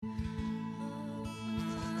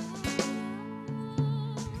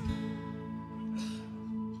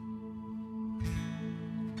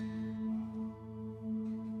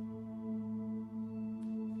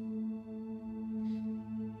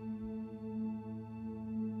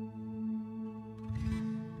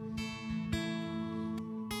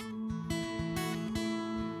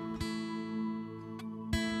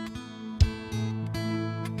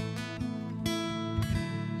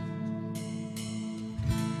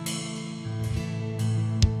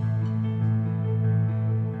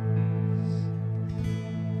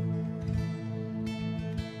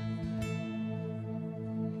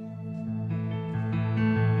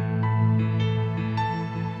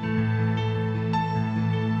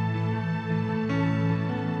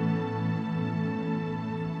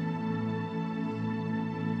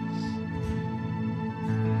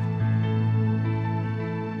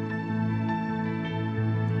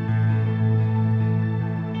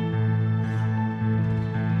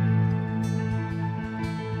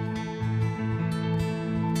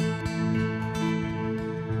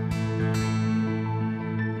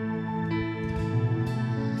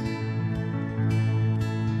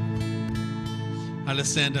Let's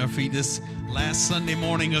stand to our feet this last Sunday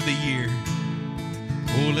morning of the year.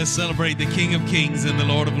 Oh, let's celebrate the King of Kings and the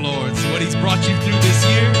Lord of Lords. What He's brought you through this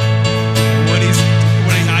year,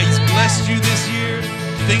 how He's blessed you this year,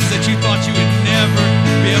 things that you thought you would never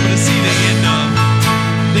be able to see the end of,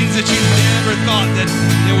 things that you never thought that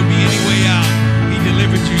there would be any way out. He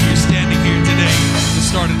delivered you. You're standing here today to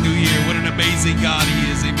start a new year. What an amazing God He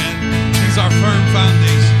is, amen. He's our firm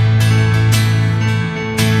foundation.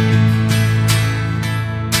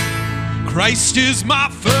 Christ is my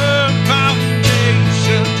firm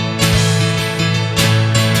foundation,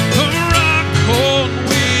 the rock on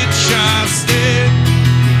which I stand.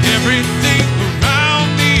 Everything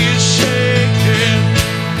around me is shaking.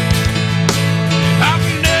 I've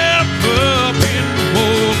never been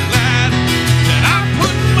more glad that I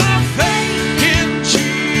put my faith in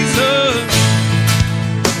Jesus.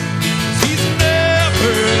 'Cause He's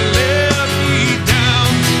never let me down.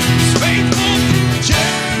 He's faithful through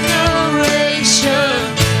generations.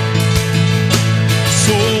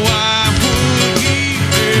 So why would He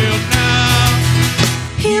fail now?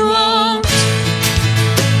 He won't.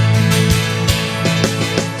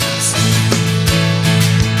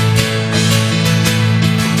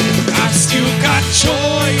 I've still got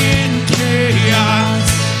joy in chaos.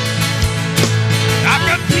 I've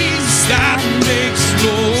got peace that makes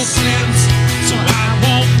no sense. So I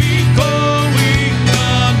won't be going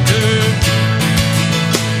under.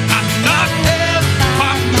 I'm not held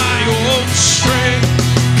by my own strength,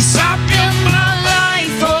 'cause I built my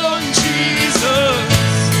life on Jesus.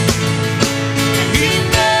 He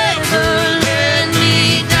never let me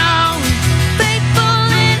down, faithful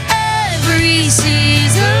in every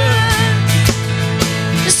season.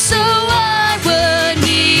 So why would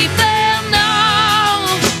He fail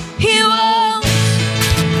now? He won't.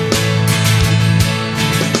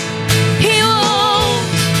 He won't.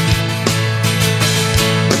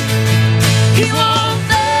 He won't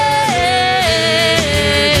fail.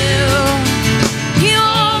 He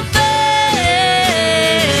won't fail.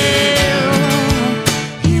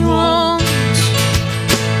 He won't.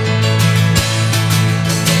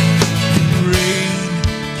 Rain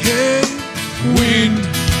came, wind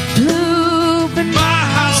blew, but my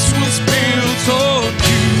house was built on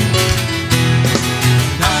you.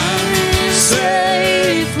 I'm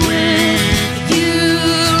safe with you,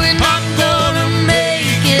 and I'm gonna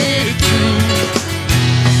make it through.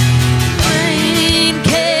 Rain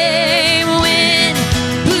came, wind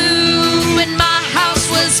blew, and my house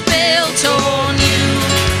was built on you.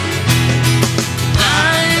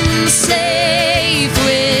 I'm safe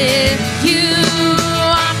with you.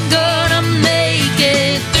 I'm gonna make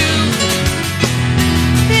it through.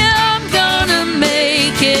 Yeah, I'm gonna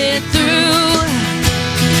make it through.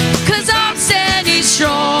 'Cause I'm standing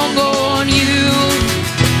strong on you.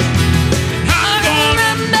 I'm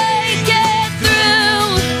gonna make it through.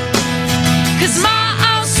 'Cause my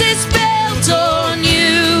house is built on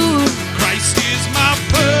you. Christ is my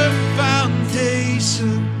firm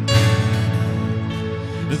foundation,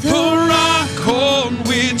 the rock on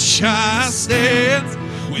which I stand.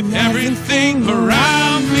 When everything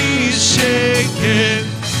around me is shaking,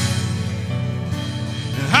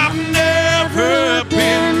 I've never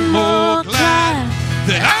been more glad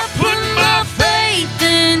that I put my faith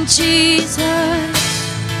in Jesus.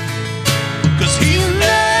 'Cause He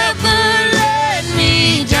never let me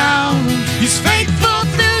down. He's faithful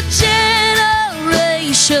through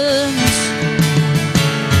generations.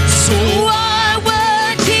 So why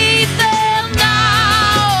would He fail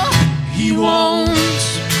now? He won't.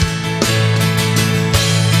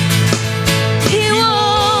 He won't.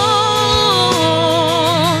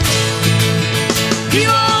 He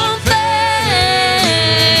won't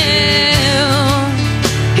fail.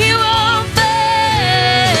 He won't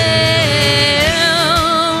fail.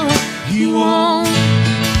 He won't.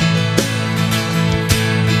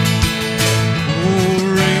 Oh,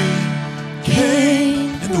 rain came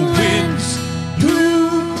and the winds blew,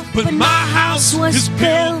 but my house was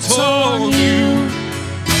built on you.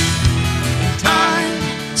 I'm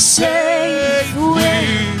safe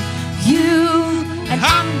with you, and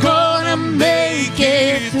I'm gonna make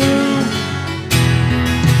it through.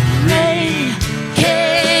 Rain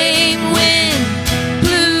came, wind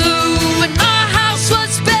blew, and my house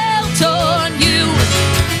was built on you.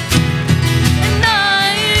 And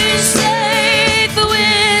I'm safe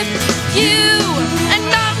with you, and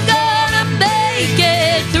I'm gonna make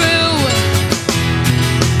it through.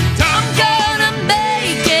 I'm gonna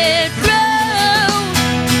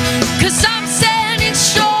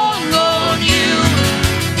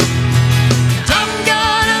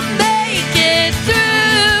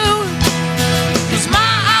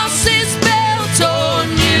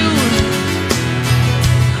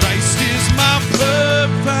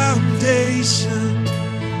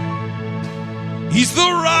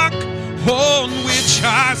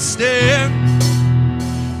stand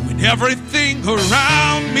when everything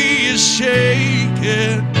around me is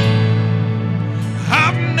shaking.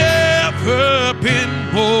 I've never been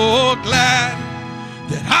more glad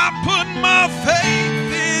that I put my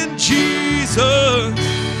faith in Jesus,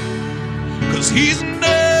 'cause he's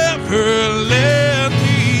never let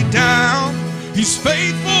me down. He's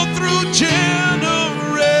faithful through generations.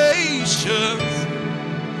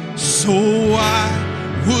 So why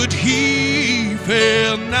would he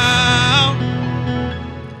fail now?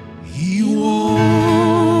 He won't.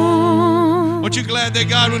 Aren't you glad that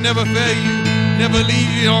God will never fail you, never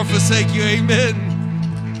leave you or forsake you? Amen.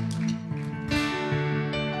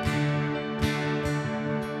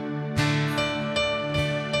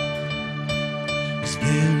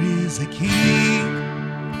 There is a king,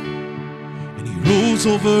 and he rules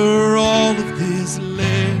over all of this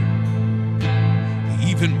land.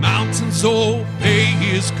 Even mountains obey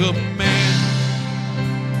his command.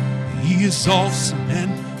 He is awesome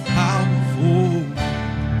and powerful.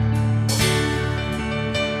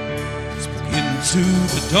 Spoke into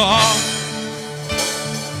the dark.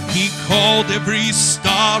 He called every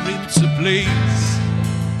star into place.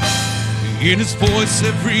 In his voice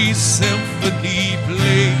every symphony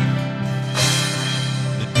played.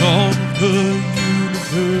 The dawn of the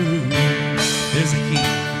universe. There's a king.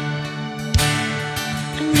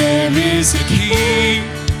 There is a king,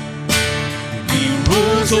 he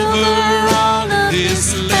rules over all of this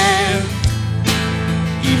land.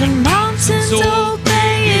 Even mountains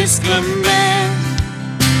obey his command.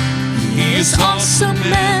 He is awesome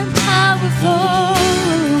and powerful.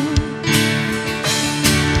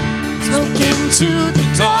 Spoke into the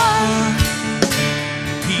dark.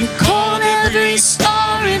 He called every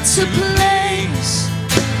star into place.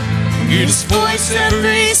 In his voice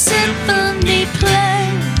every symphony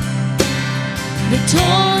played. The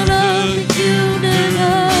dawn of the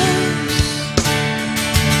universe.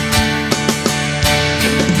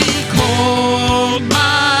 He called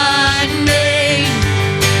my name,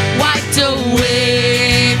 wiped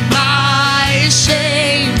away my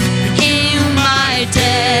shame. In my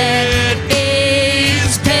deadest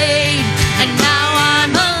pain, and now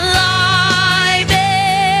I'm alive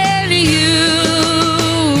in you.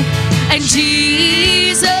 And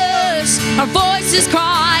Jesus, our voices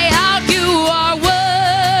cry out, you are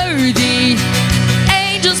worthy.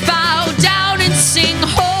 Angels bow down and sing,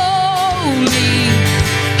 holy,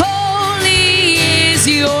 holy is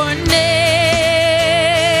your name.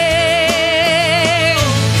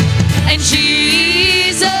 And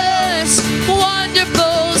Jesus,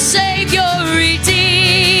 wonderful Savior,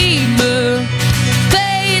 Redeemer,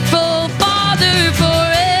 faithful Father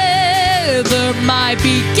forever, my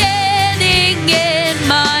beginning and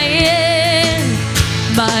my end,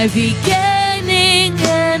 my beginning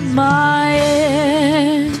and my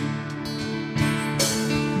end.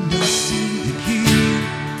 Blessing the King,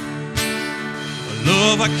 a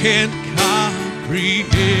love I can't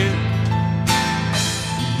comprehend.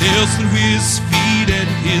 Nails through his feet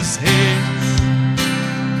and his hands,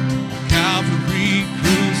 Calvary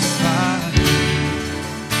crucified.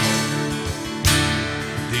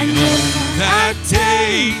 And on That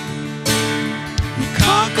day, you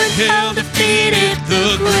conquered hell, defeated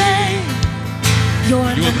the grave.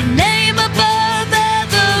 You're the name above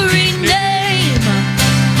every name.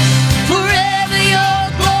 Forever you're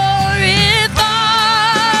glorified.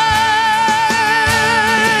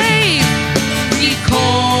 He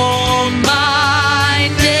called my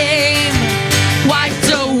name, wiped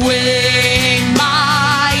away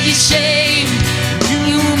my shame.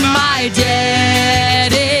 You my deadest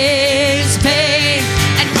pain,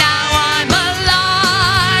 and now I'm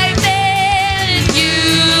alive in you.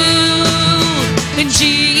 And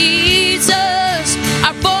Jesus,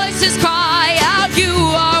 our voices cry out, you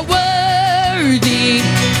are worthy.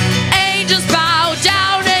 Angels bow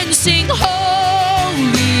down and sing,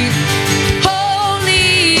 holy,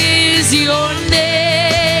 holy is your name.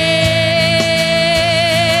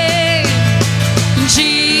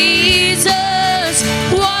 Jesus,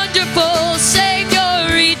 wonderful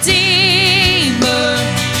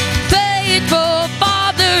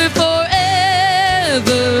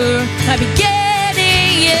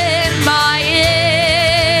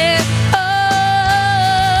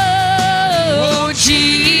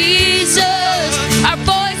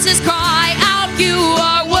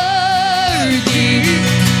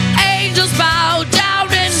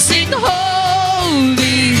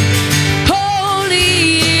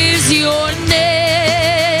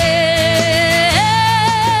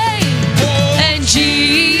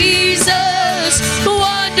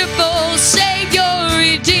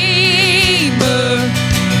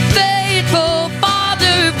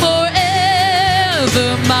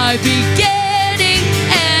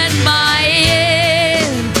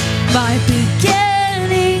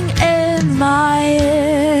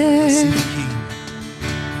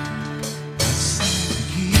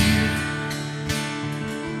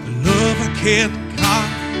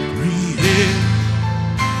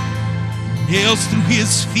nails through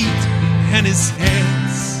his feet and his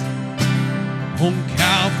hands, on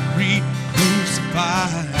Calvary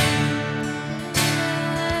crucified.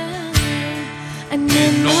 And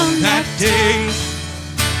then on that day,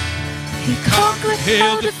 he conquered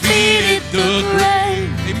hell, defeated the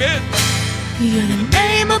grave. Amen. Your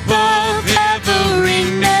name above every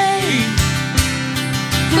name,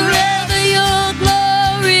 forever you're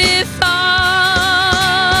glorified.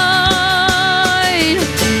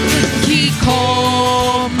 He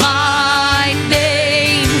called my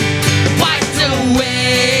name, wiped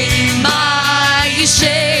away my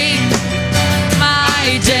shame,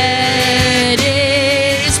 my debt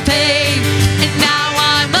is paid, and now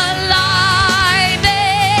I'm alive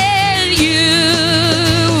in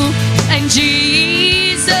you. And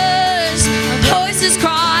Jesus, voices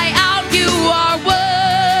cry out, you are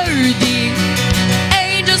worthy.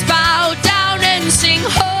 Angels bow down and sing,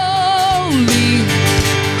 holy,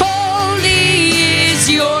 holy is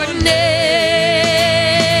your name.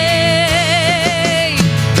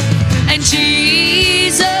 And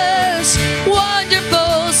Jesus,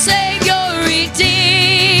 wonderful Savior,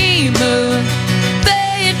 Redeemer,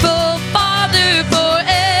 faithful Father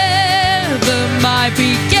forever, my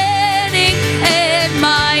beginning and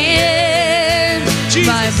my end,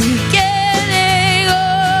 my beginning,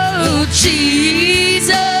 oh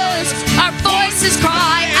Jesus, our voices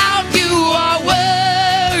cry out, you are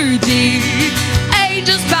worthy.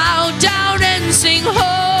 Angels bow down and sing,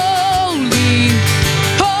 holy,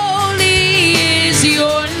 holy is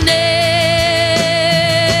your name.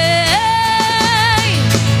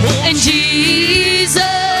 And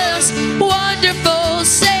Jesus, wonderful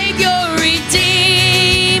Savior,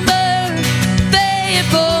 Redeemer,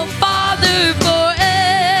 faithful Father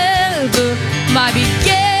forever, my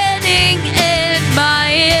beginning and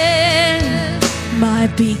my end, my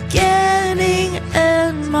beginning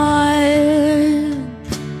and my end.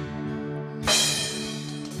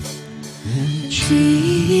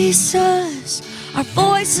 Jesus, our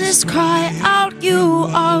voices cry out, you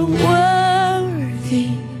are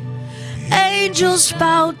worthy. Angels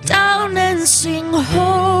bow down and sing,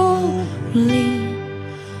 holy,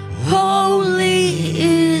 holy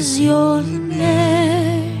is your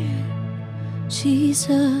name.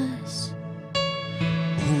 Jesus,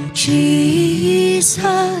 oh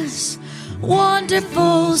Jesus,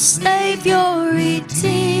 wonderful Savior,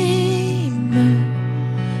 Redeemer,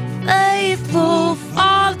 faithful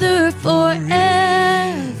Father forever,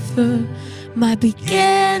 my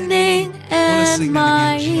beginning and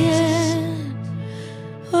my end.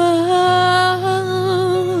 Oh,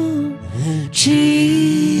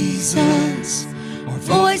 Jesus, our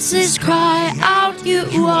voices cry out,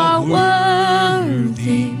 you are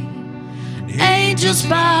worthy. Angels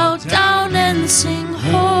bow down and sing,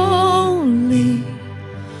 holy,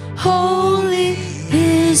 holy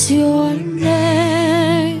is your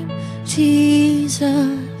name.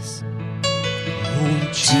 Jesus, oh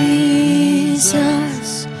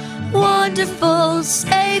Jesus, wonderful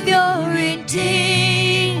Savior,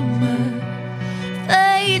 Redeemer,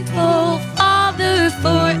 faithful Father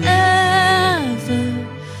forever,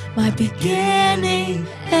 my beginning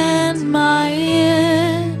and my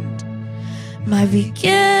end, my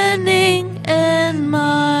beginning and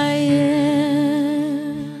my end.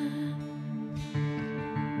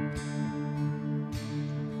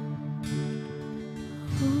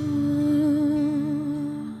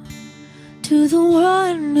 To the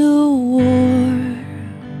one who wore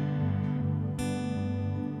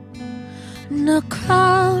the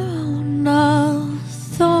crown of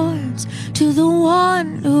thorns, to the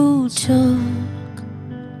one who took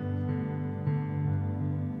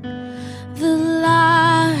the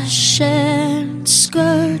lash and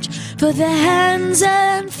scourge for the hands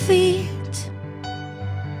and feet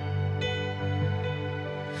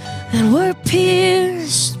that were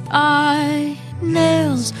pierced by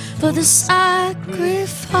nails for the sacrifice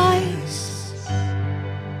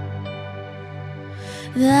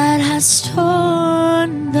that has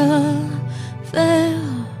torn the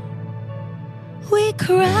veil. We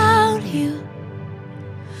crown you,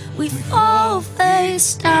 we fall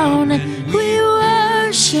face down and we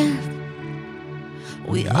worship.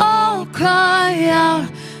 We all cry out,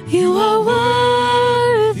 you are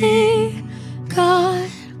worthy, God.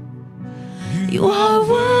 You are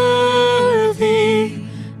worthy,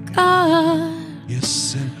 God.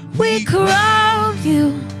 Yes, we crown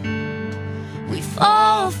you. We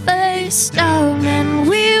fall face down and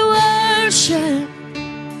we worship.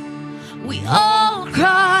 We all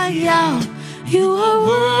cry out, you are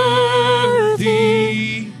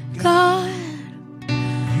worthy, God.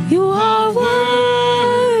 You are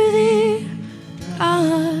worthy,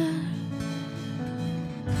 God.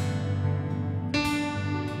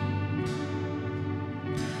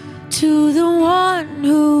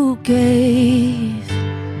 gave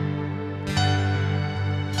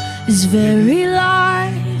His very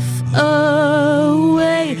life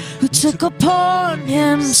away, who took upon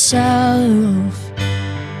Himself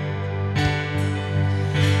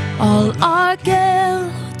all our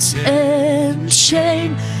guilt and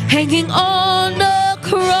shame, hanging on the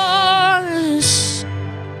cross.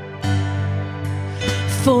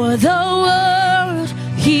 For the world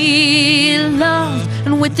He loved,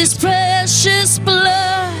 and with His precious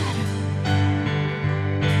blood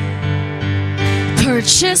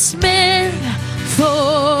purchased men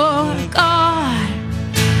for God.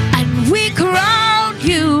 And we crown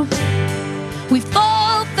You, we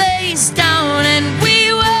fall face down and we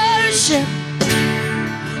worship.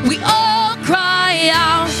 We all cry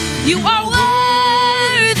out, You are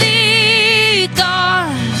worthy,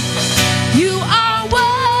 God. You are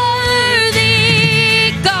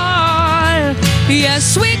worthy, God.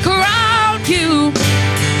 Yes, we crown You,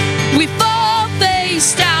 we fall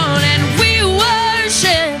face down and we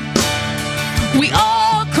worship. We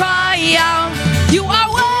all cry out, You are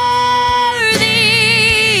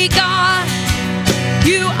worthy, God.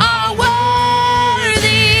 You are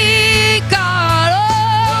worthy, God.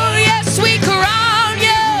 Oh, yes, we crown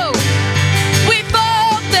You. We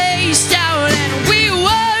fall face down and we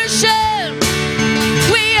worship.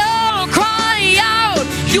 We all cry out,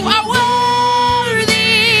 You are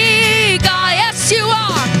worthy, God. Yes, You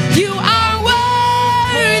are. You are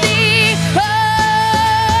worthy. Oh,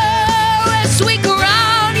 yes, we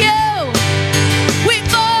crown You. We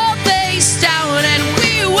fall face down and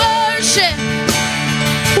we worship.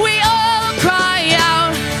 We all cry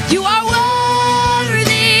out, You are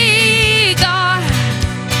worthy, God.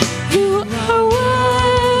 You are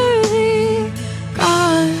worthy,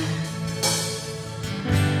 God.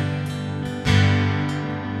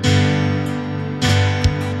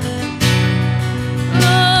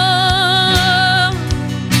 Oh,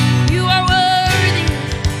 You are worthy,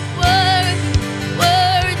 worthy,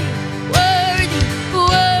 worthy, worthy,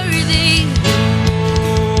 worthy.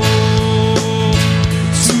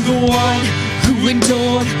 To the one who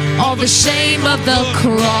endured all the shame of the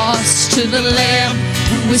cross, to the Lamb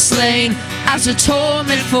who was slain as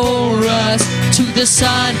atonement for us, to the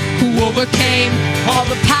Son who overcame all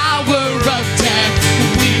the power of death,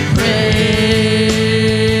 we praise.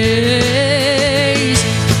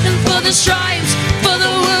 And for the stripes, for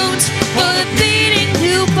the wounds, for the beating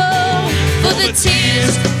You bore, for the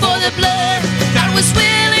tears, for the blood that was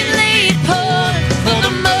willingly poured, for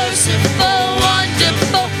the merciful,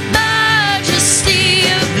 wonderful majesty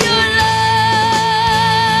of Your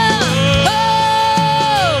love.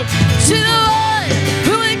 Oh, to the one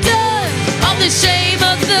who endured all the shame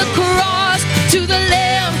of the cross, to the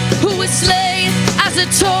Lamb who was slain as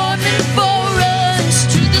atonement for us,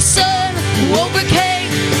 to the Son who overcame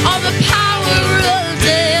all the power of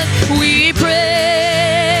death, we praise.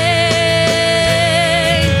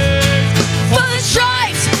 For the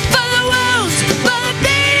stripes, for the wounds, for the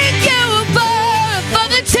beating You bore, for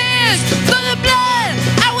the tears, for the blood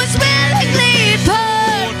that was willingly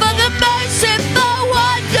poured, for the merciful,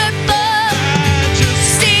 wonderful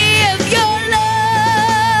majesty of Your love.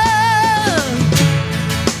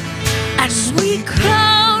 As we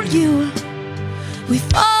crown You, we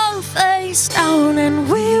fall face down and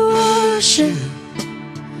we worship.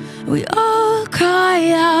 We all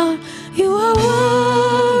cry out, You are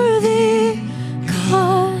worthy,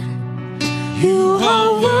 God. You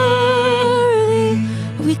are worthy.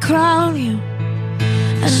 We crown You.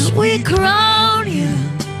 As we crown You,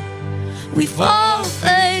 we fall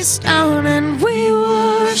face down and we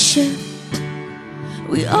worship.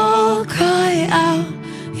 We all cry out,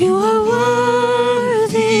 You are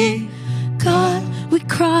worthy, God. We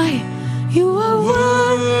cry, You are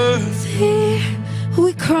worthy.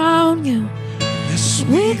 We crown You.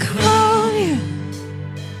 We crown You.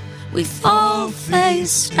 We fall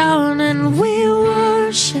face down and we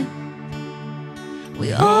worship.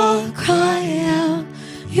 We all cry out,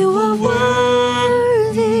 You are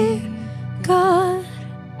worthy, God.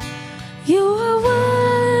 You are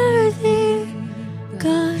worthy,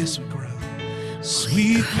 God. Yes, we crown.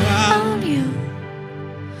 We crown You.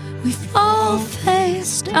 We fall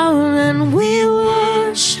face down and we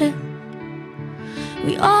worship.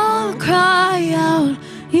 We all cry out,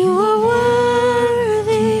 You are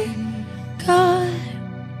worthy, God.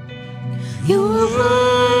 You are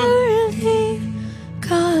worthy,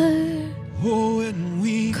 God. Oh, and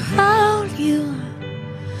we Crown You.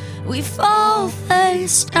 We fall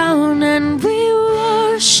face down and we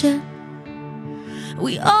worship.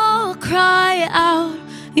 We all cry out,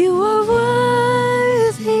 You are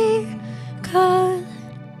worthy, God.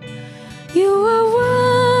 You are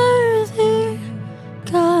worthy.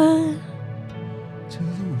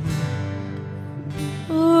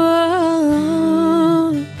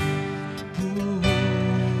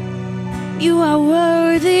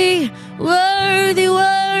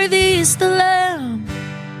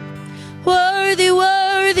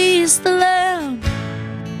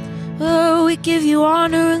 we give you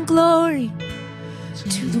honor and glory.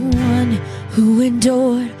 To the one who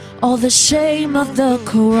endured all the shame of the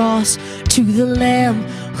cross, to the Lamb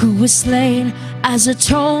who was slain as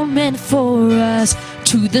atonement for us,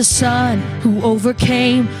 to the Son who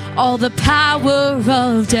overcame all the power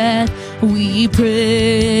of death, we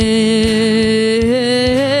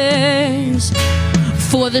praise.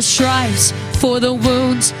 For the stripes, for the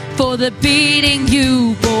wounds, for the beating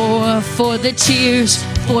you bore, for the tears,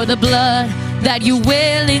 for the blood that you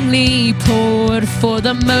willingly poured, for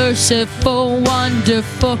the merciful,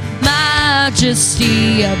 wonderful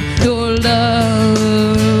majesty of your love.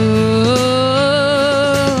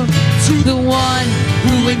 To the one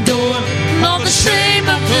who endured all the shame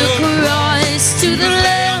of the cross, to the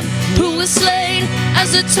Lamb who was slain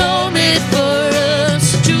as atonement for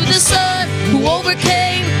us, to the Son who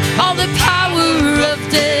overcame all the power of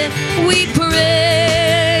death, we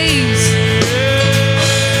praise.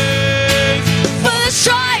 For the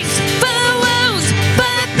stripes, for the wounds,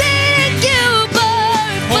 for the beating you bore,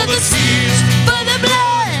 for the tears, for the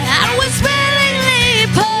blood that was willingly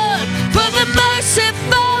poured, for the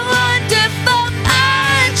merciful, wonderful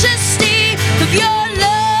majesty of your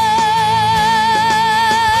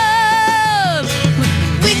love.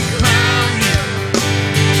 We crown you.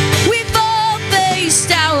 We fall face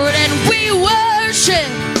down and we worship.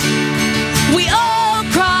 We all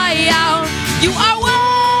cry out, you are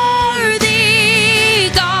worthy,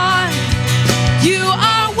 God. You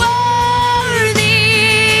are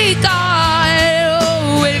worthy, God.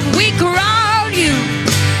 Oh, and we crown you.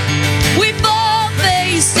 We fall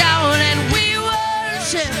face down and we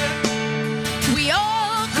worship. We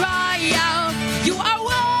all cry out, you are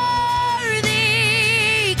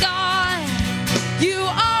worthy, God. You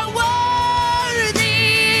are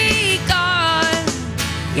worthy, God.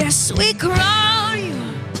 Yes, we crown you.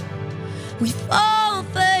 We fall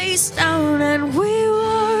face down and we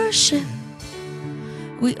worship.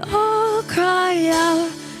 We all cry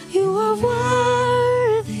out, you are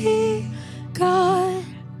worthy, God.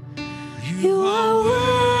 You are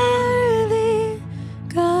worthy,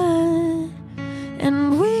 God.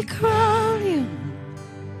 And we crown you.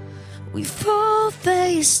 We fall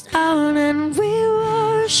face down and we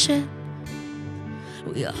worship.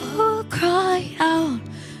 We all cry out,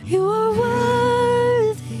 you are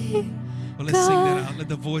worthy, Well, let's sing that God. out. Let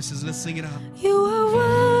the voices, let's sing it out. You are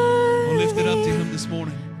worthy, We'll lift it up to him this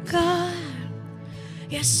morning. God.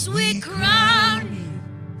 Yes, we crown you.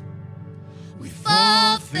 We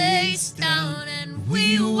fall face down and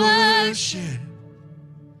we worship.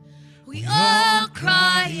 We all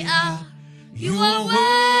cry out, you are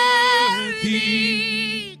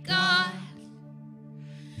worthy, God.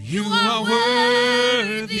 You are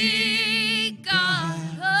worthy, God.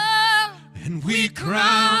 Oh, And we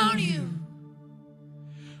crown you.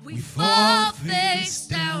 We fall face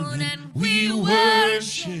down and we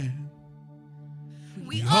worship.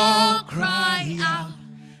 We all cry out,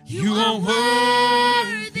 you are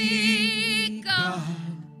worthy, God.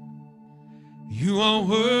 You are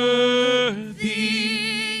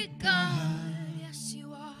worthy, God. Yes,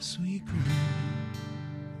 you are. sweet crown.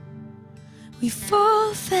 We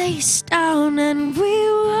fall face down and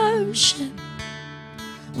we worship.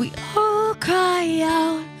 We all cry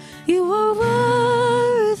out, you are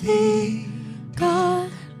worthy,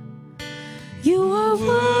 God. You are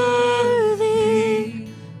worthy,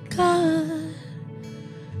 God.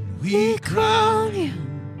 We crown you.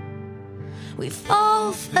 We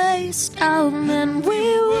fall face down and we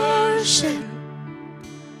worship.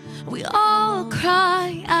 We all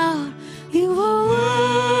cry out, you are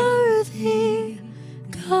worthy,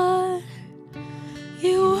 God.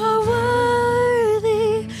 You are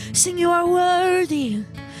worthy. Sing, you are worthy.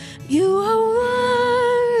 You are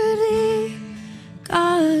worthy,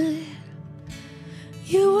 God.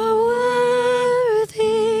 You are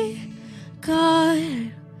worthy,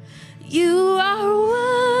 God. You are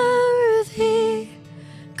worthy,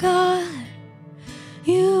 God.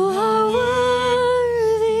 You are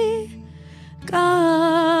worthy,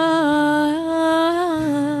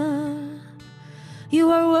 God. You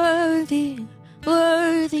are worthy,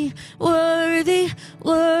 worthy, worthy,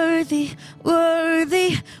 worthy,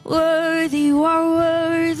 worthy, worthy. You are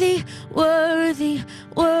worthy, worthy,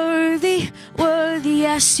 worthy, worthy.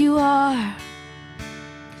 Yes, you are.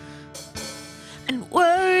 And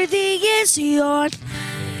worthy is your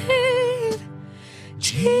name,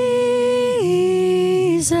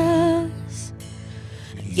 Jesus.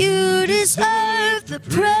 You deserve the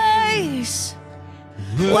praise.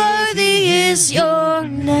 Worthy is your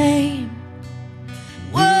name.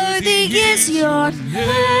 Worthy is your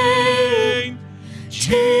name,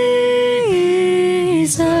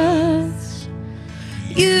 Jesus.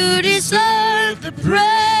 You deserve the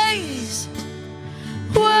praise.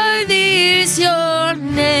 Worthy is your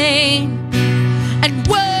name, and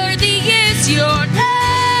worthy is your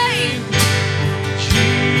name.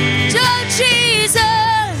 Oh,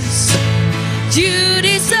 Jesus, you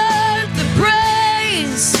deserve the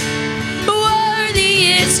praise.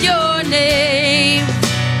 Worthy is your name,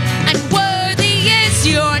 and worthy is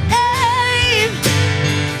your name.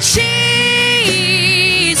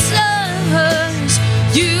 Jesus,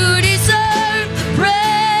 you deserve the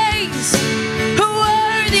praise.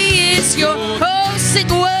 Worthy is your, oh, sing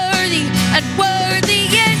worthy, and worthy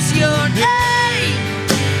is your name.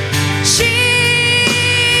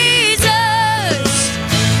 Jesus,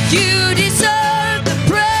 you deserve the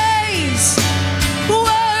praise.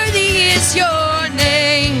 Worthy is your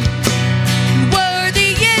name.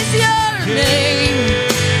 Worthy is your name.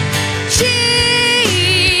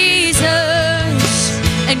 Jesus,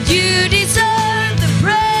 and you deserve the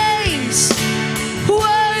praise.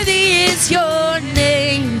 Worthy is your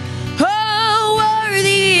name. Oh,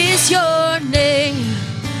 worthy is your name.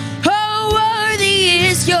 Oh, worthy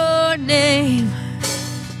is your name.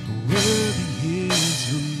 Worthy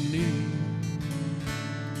is your name.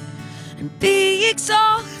 And be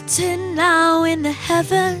exalted now in the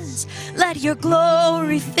heavens. Let your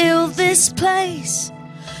glory fill this place.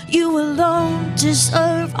 You alone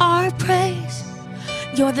deserve our praise.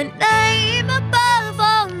 You're the name above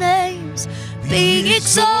all names. Be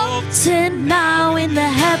exalted now in the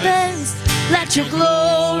heavens. Let your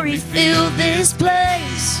glory fill this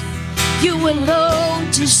place. You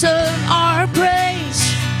alone deserve our praise.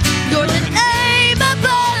 You're the name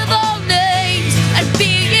above all names. And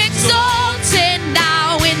be exalted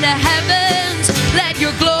now in the heavens. Let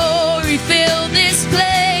your glory fill this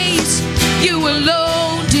place. You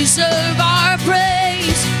alone deserve our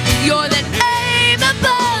praise. You're the name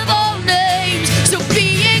above all names. So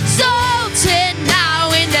be exalted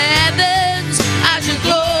now in the heavens. As your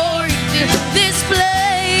glory fills this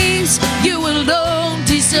place. You alone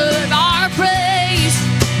deserve our praise.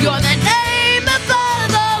 You're the name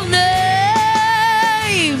above all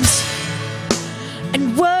names.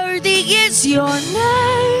 And worthy is your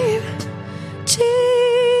name,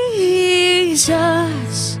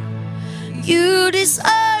 Jesus. You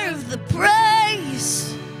deserve the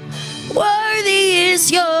praise. Worthy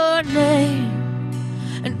is your name,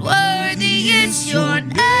 and worthy is your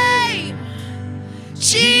name,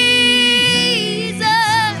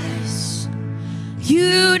 Jesus.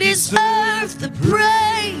 You deserve the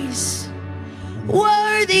praise.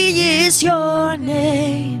 Worthy is your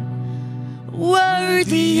name.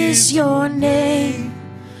 Worthy is your name.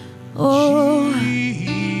 Oh,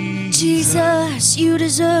 Jesus, you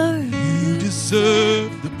deserve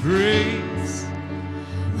the praise.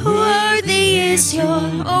 Worthy is your,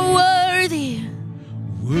 oh, worthy.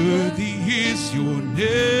 Worthy is your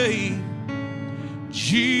name,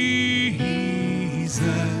 Jesus.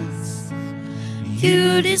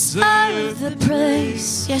 You deserve the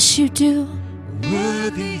praise. Yes, you do.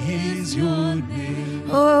 Worthy is your name.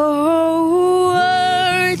 Oh,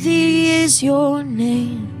 worthy is your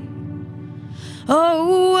name.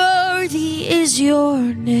 Oh, worthy is your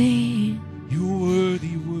name. You're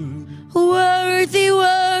worthy, worthy. Worthy,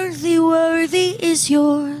 worthy, worthy is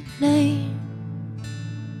your name.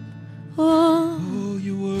 Oh,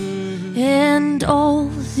 you're worthy. and all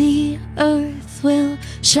the earth will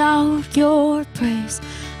shout your praise.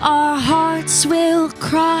 Our hearts will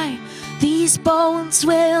cry. These bones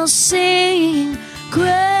will sing.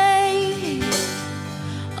 Great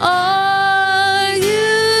are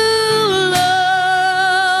you,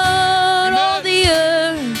 Lord. All the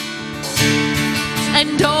earth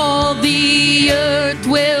and all the earth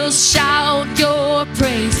will shout your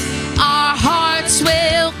praise. Our hearts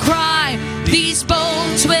will cry. These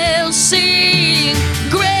bones will sing.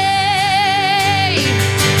 Great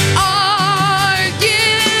are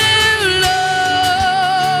you, Lord.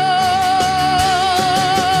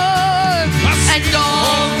 And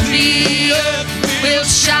all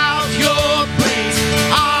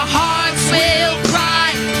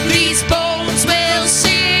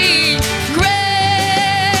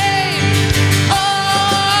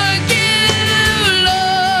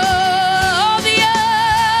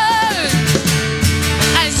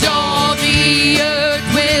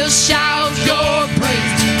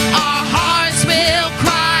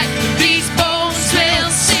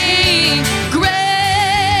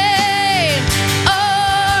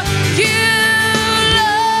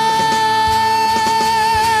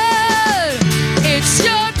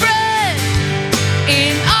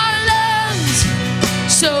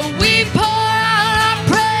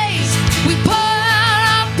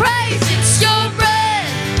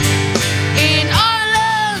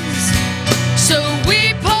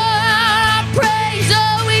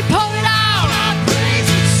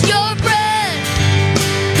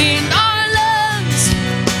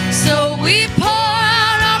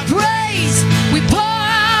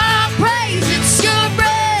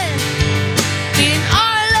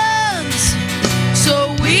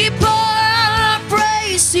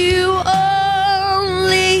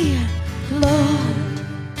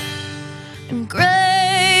And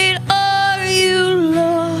great are you,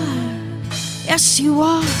 Lord. Yes, you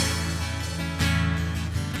are.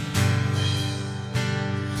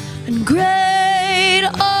 And great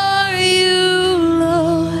are you,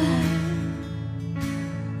 Lord.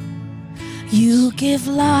 You give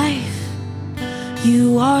life.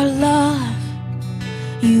 You are love.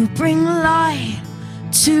 You bring light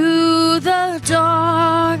to the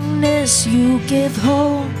darkness. You give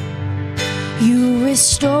hope. You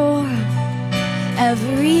restore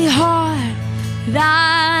every heart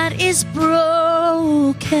that is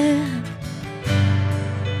broken.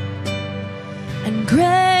 And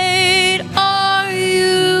great are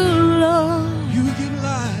you, Lord. You give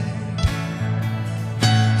life.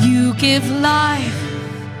 You give life.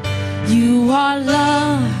 You are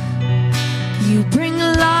love. You bring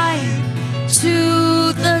light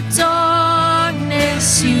to the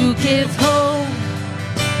darkness. You give hope.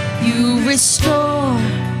 You restore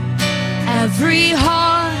every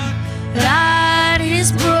heart that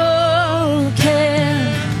is broken.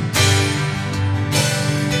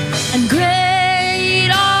 And great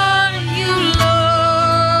are you,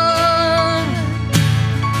 Lord.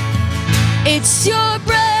 It's your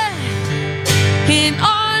breath in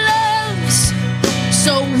our lungs,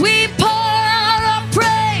 so we pour out our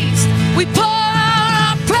praise. We pour out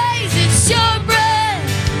our praise. It's your breath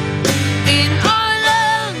in our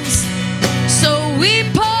lungs, so we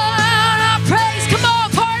pour out our praise. Come on,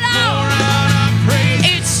 pour it out.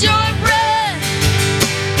 It's your breath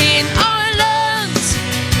in our lungs,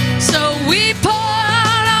 so we pour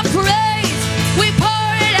out our praise. We pour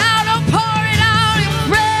it out, oh, pour it out. Your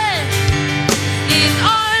breath in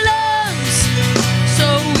our lungs, so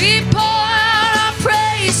we pour out our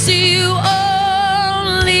praise to you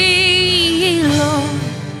only, Lord.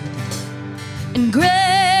 And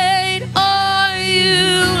great are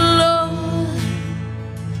you, Lord.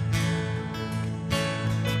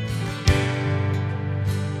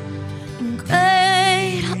 And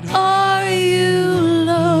great are you,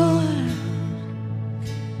 Lord.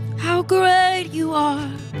 How great you are.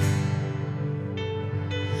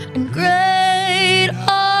 And great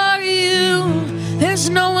are you. There's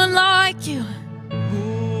no one like you.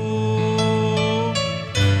 Oh,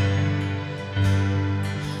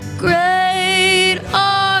 Great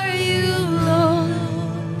are you, Lord.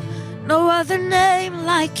 No other name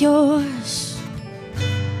like yours.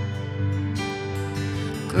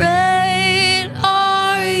 Great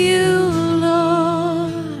are you,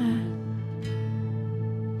 Lord.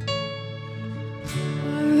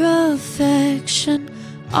 Our affection,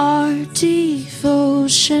 our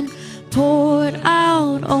devotion poured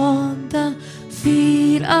out on the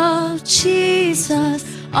feet of Jesus.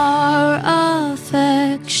 Our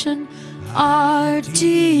affection, our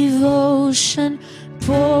devotion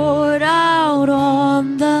poured out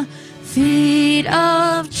on the feet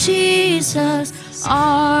of Jesus.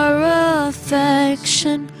 Our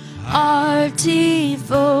affection, our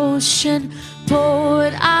devotion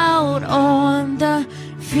poured out on the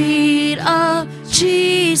feet of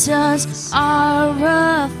Jesus.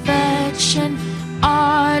 Our affection,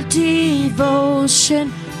 our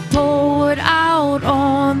devotion poured out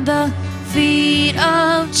on the feet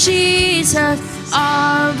of Jesus.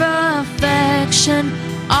 Our affection,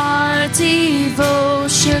 our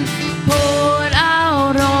devotion poured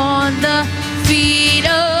out on the feet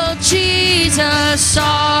of Jesus.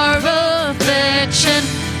 Our affection,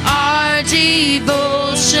 our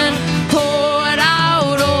devotion poured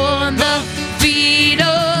out on the feet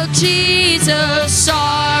of Jesus.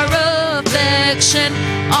 Our affection,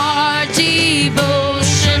 our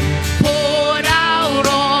devotion poured out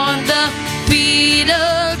on the feet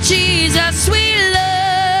of Jesus. We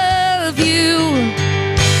love you,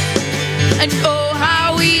 and oh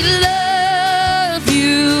how we love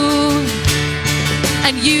you,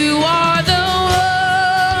 and you are the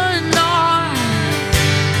one our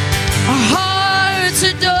hearts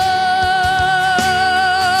adore.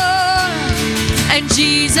 And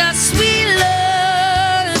Jesus, we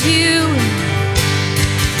love you,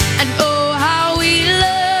 and oh how we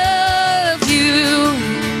love you,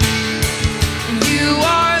 and you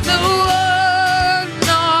are the one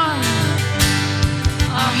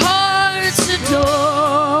our hearts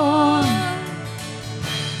adore.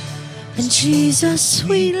 And Jesus,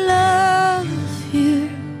 we love you,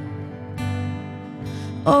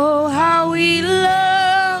 oh how we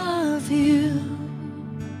love you.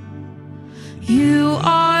 You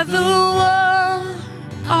are the one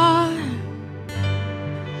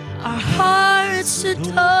our hearts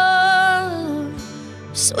adore.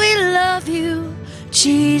 So we love you,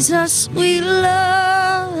 Jesus, we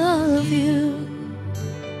love you.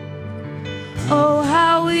 Oh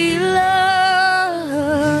how we love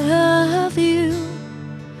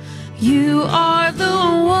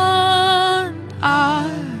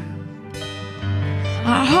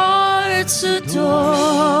adore.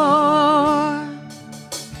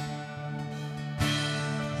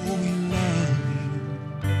 Oh, we love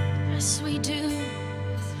you. Yes, we do.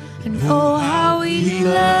 And oh, how we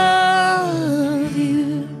love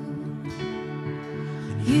you.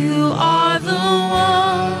 You are the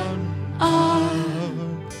one our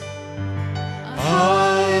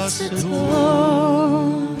hearts adore.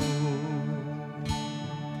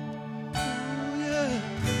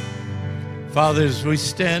 Father, as we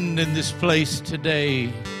stand in this place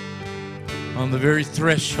today on the very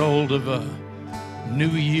threshold of a new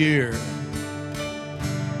year,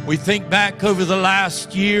 we think back over the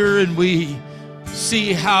last year and we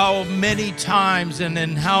see how many times and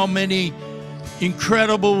in how many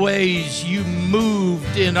incredible ways you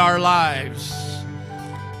moved in our lives,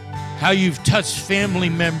 how you've touched family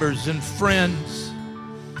members and friends,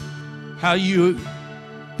 how you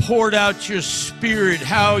poured out your Spirit,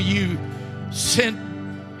 how you sent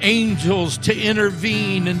angels to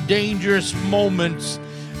intervene in dangerous moments,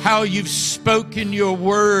 how you've spoken your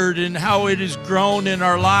word and how it has grown in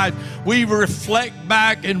our lives. We reflect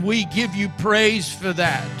back and we give you praise for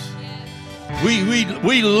that.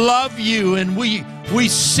 We love you and we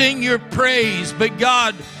sing your praise. But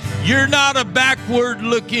God, you're not a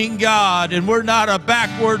backward-looking God, and we're not a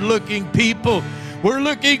backward-looking people. We're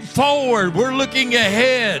looking forward. We're looking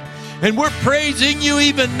ahead. And we're praising you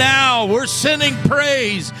even now. We're sending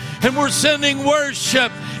praise and we're sending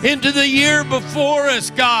worship into the year before us,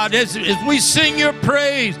 God. As we sing your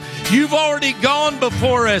praise, you've already gone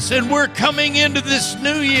before us, and we're coming into this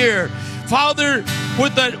new year, Father,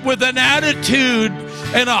 with an attitude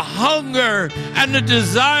and a hunger and a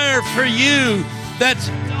desire for you that's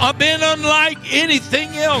been unlike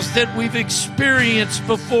anything else that we've experienced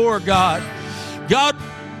before, God.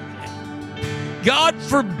 God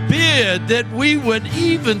forbid that we would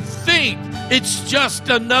even think it's just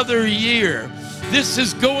another year. This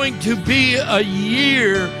is going to be a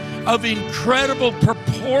year of incredible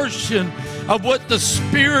proportion of what the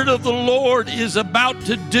Spirit of the Lord is about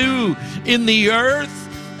to do in the earth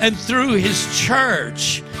and through His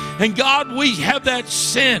church. And God, we have that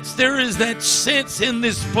sense. There is that sense in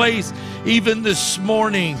this place even this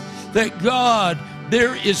morning that God,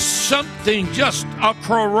 there is something just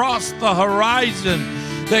across the horizon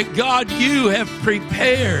that God, you have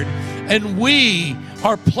prepared, and we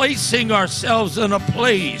are placing ourselves in a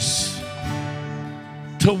place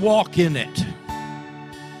to walk in it.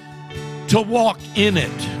 To walk in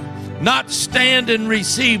it. Not stand and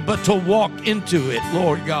receive, but to walk into it,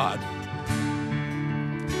 Lord God.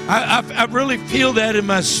 I really feel that in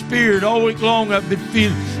my spirit all week long. I've been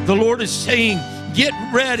feeling the Lord is saying, get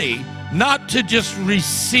ready. Not to just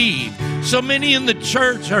receive. So many in the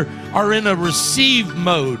church are in a receive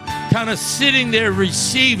mode, kind of sitting there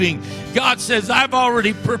receiving. God says, I've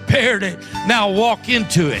already prepared it. Now walk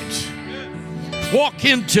into it. Walk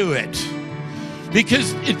into it.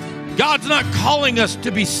 Because God's not calling us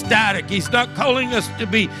to be static. He's not calling us to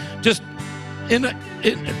be just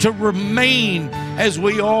to remain as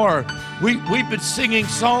we are. We've been singing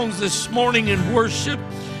songs this morning in worship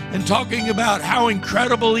and talking about how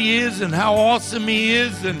incredible He is and how awesome He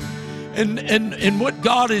is and what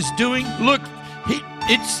God is doing. Look,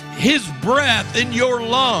 it's His breath in your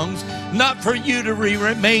lungs, not for you to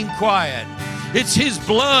remain quiet. It's His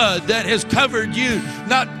blood that has covered you,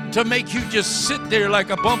 not to make you just sit there like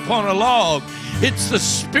a bump on a log. It's the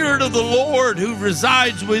Spirit of the Lord who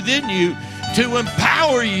resides within you to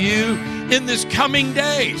empower you in this coming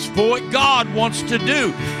days for what God wants to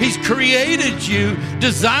do. He's created you,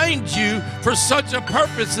 designed you for such a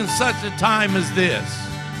purpose in such a time as this.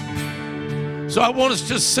 So I want us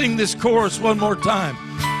to sing this chorus one more time.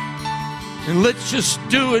 And let's just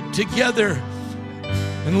do it together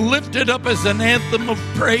and lift it up as an anthem of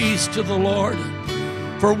praise to the Lord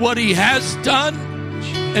for what He has done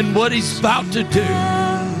and what He's about to do.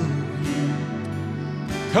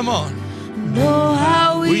 Come on. Know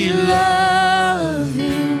how we love you.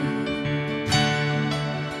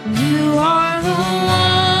 You are the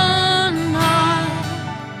one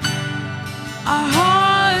our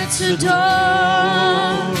hearts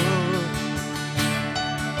adore.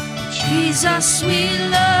 Jesus, we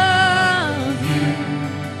love you.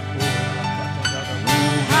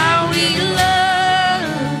 Know how we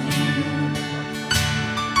love you.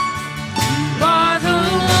 You are the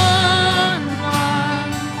one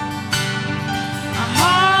our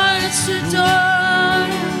hearts adore.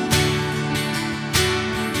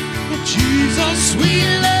 Jesus, we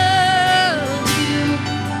love you.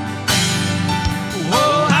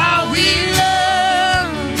 Oh, how we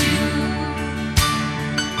love you.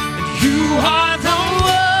 And you are the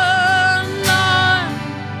one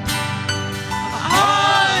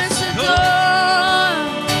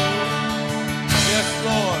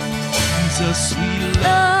Jesus, we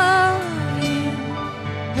love. love you.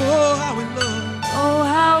 Oh, how we love. Oh,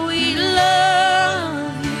 how we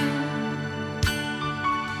love you.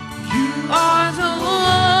 You Are the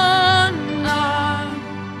one our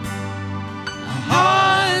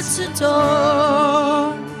hearts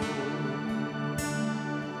adore.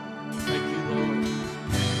 Thank you, Lord.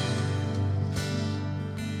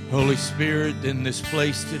 Holy Spirit, in this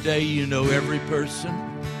place today, you know every person.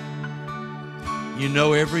 You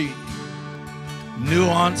know every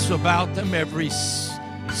nuance about them, every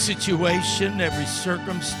situation, every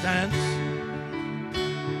circumstance.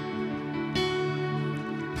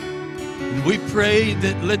 And we pray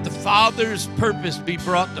that let the Father's purpose be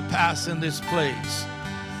brought to pass in this place.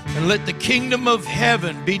 And let the kingdom of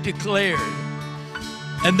heaven be declared.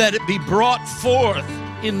 And that it be brought forth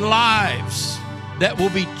in lives that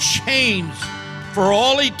will be changed for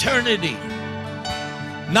all eternity.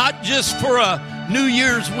 Not just for a New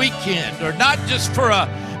Year's weekend, or not just for a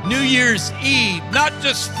New Year's Eve, not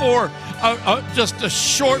just for just a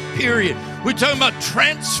short period. We're talking about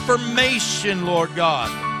transformation, Lord God.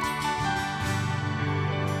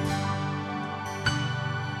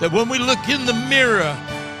 That when we look in the mirror,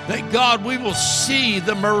 that God, we will see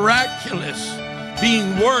the miraculous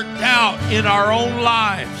being worked out in our own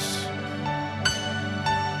lives.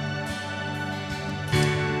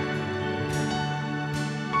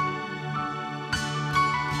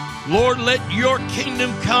 Lord, let your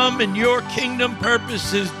kingdom come and your kingdom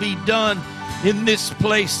purposes be done in this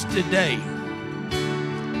place today.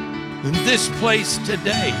 In this place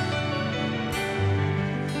today.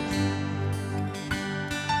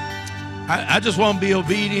 I just want to be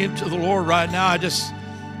obedient to the Lord right now.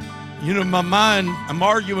 In my mind, I'm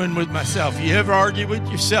arguing with myself. You ever argue with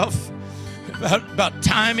yourself about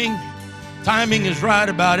timing? Timing is right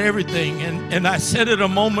about everything. And I said it a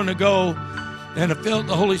moment ago, and I felt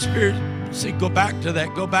the Holy Spirit say, go back to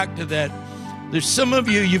that, go back to that. There's some of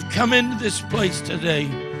you, you've come into this place today,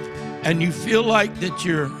 and you feel like that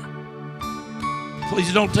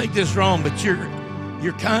please don't take this wrong, but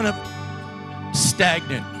you're kind of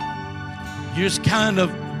stagnant. You're just kind of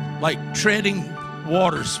like treading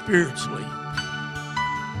water spiritually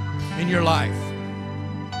in your life.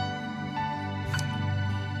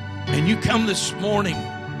 And you come this morning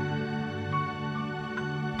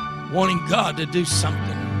wanting God to do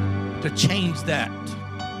something to change that.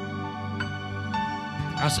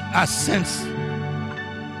 I sense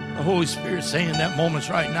the Holy Spirit saying that moments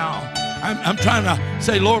right now. I'm trying to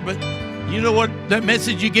say, Lord, but you know what? That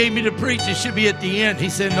message you gave me to preach, it should be at the end. He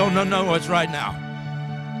said, no, it's right now.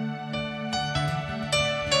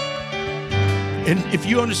 And if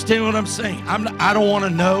you understand what I'm saying, I don't want to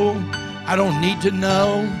know. I don't need to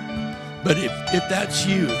know. But if that's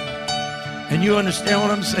you, and you understand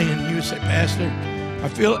what I'm saying, you say, Pastor, I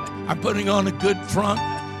feel I'm putting on a good front.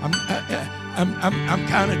 I'm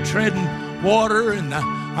kind of treading water, and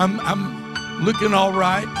I'm looking all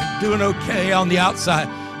right. I'm doing okay on the outside,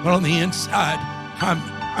 but on the inside,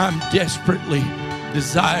 I'm desperately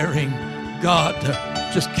desiring God to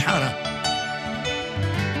just kind of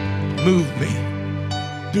move me,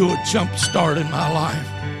 do a jump start in my life.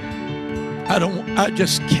 I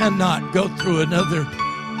just cannot go through another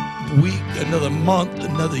week, another month,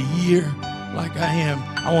 another year like I am.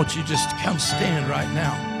 I want you just to come stand right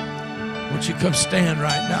now. I want you to come stand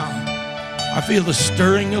right now. I feel the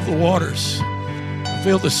stirring of the waters. I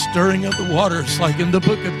feel the stirring of the waters. Like in the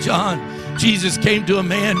book of John, Jesus came to a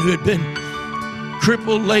man who had been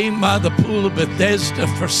crippled, lame by the pool of Bethesda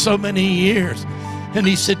for so many years. And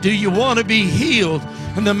he said, do you want to be healed?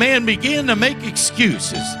 And the man began to make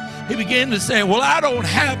excuses. He began to say, well, I don't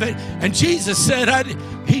have it. And Jesus said,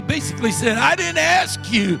 he basically said, I didn't ask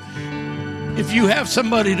you if you have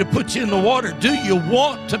somebody to put you in the water. Do you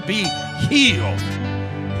want to be healed?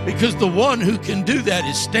 Because the one who can do that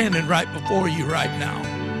is standing right before you right now.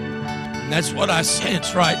 And that's what I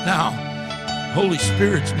sense right now. Holy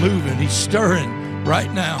Spirit's moving. He's stirring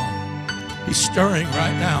right now. He's stirring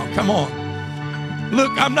right now. Come on.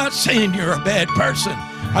 Look, I'm not saying you're a bad person.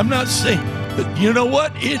 I'm not saying, but you know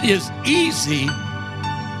what? It is easy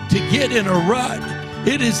to get in a rut.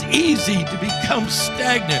 It is easy to become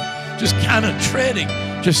stagnant, just kind of treading,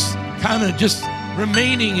 just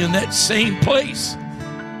remaining in that same place.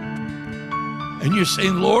 And you're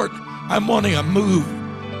saying, Lord, I'm wanting a move.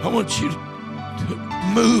 I want you to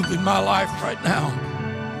move in my life right now.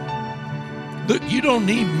 Look, you don't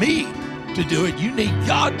need me to do it. You need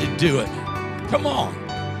God to do it. Come on.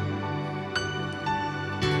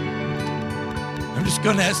 I'm just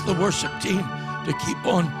going to ask the worship team to keep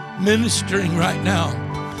on ministering right now.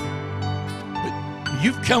 But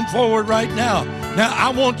you've come forward right now. Now, I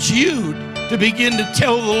want you to begin to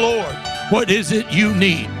tell the Lord, what is it you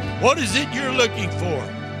need? What is it you're looking for?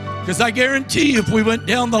 Because I guarantee you, if we went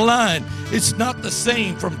down the line, it's not the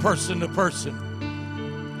same from person to person.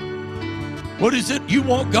 What is it you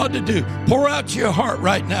want God to do? Pour out your heart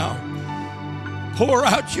right now. Pour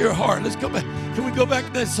out your heart. Let's go back. Can we go back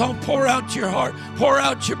to that song? Pour out your heart. Pour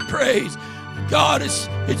out your praise. God,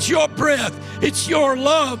 it's your breath. It's your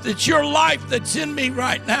love. It's your life that's in me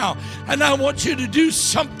right now. And I want you to do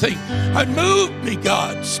something. And move me,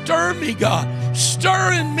 God. Stir me, God.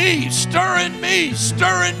 Stir in me. Stir in me.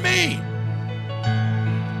 Stir in me.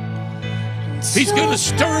 He's going to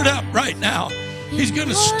stir it up right now. He's going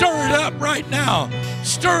to stir it up right now.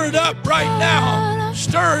 Stir it up right now.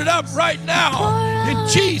 Stir it up right now. In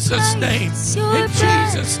Jesus' name. In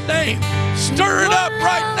Jesus' name. Stir it up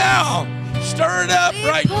right now. Stir it up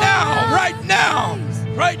right now. Right now.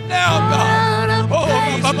 Right now, God.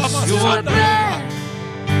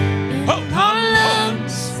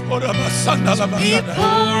 We pour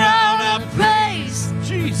out our praise.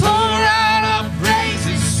 Jesus. Pour out our praise.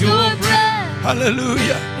 It's your breath.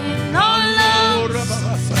 Hallelujah. In our lungs.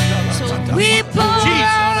 So we pour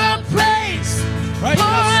out our praise. Right Pour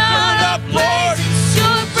now, stir it out up, our Lord. praise. It's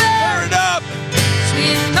your Stir breath. it up.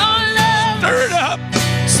 In our lungs. Stir it up.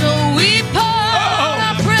 So we pour out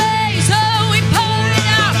our praise. Oh, we pour it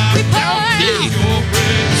out. We pour it out.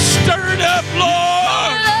 Stir it up,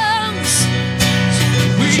 Lord. Lungs.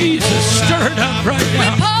 Jesus, stir it up right We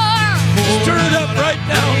now. pour. Stir it up right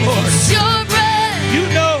now, Lord. It's your breath. You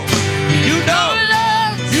know. You know. Our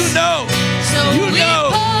lungs. You know. So You we know.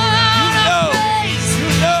 pour out You know. our praise. You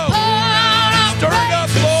know. Pour out our Stir it up,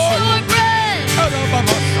 praise. Lord. It's your breath.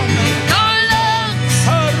 Our lungs.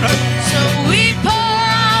 So we pour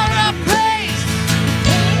out our praise.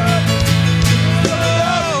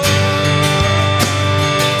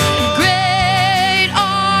 Great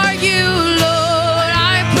are you, Lord.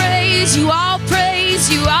 I praise you. I'll praise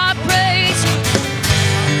you. I praise you.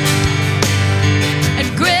 And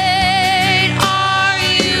great are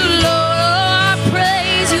you, Lord. I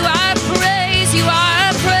praise you. I praise you.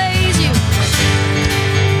 I praise you.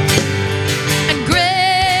 And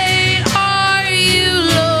great are you,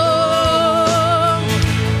 Lord.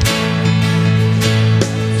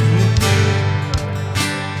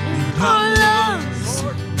 Our lungs.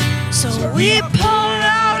 So we pour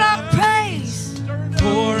out our praise.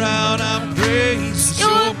 Pour out our praise.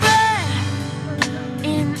 Your breath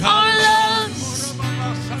in our lungs.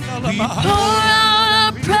 Pour out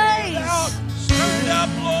our praise. Stir it up,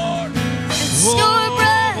 Lord. It's your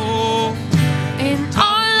breath in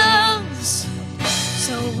our lungs.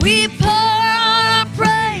 So we pour out our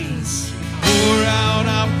praise. Pour out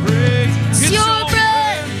our praise. It's your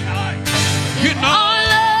breath in our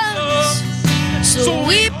lungs. So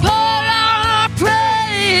we pour out our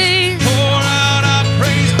praise. Pour out our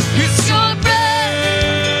praise. It's your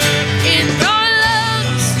breath in our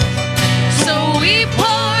lungs. So we pour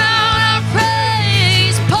out our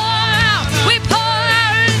praise. Pour out. We pour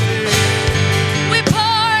out. We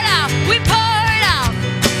pour it out. We pour it out.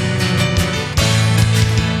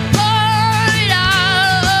 Pour it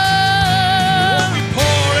out.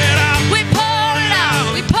 Pour it out. We pour it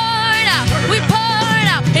out. We pour it out. We pour it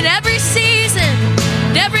out. In every season,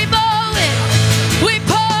 in every moment, we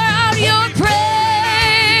pour out your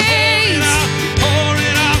praise. Pour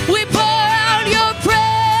it out. We pour out your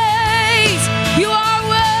praise. You are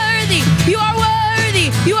worthy. You are worthy.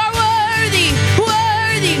 You are worthy.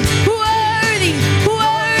 Worthy. Worthy.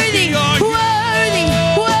 Worthy. Worthy.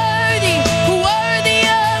 Worthy. Worthy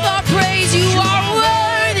of our praise. You are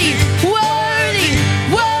worthy. Worthy.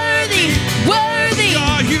 Worthy. Worthy.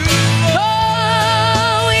 Are you?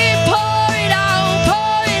 Oh, we pour it out.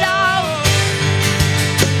 Pour it out.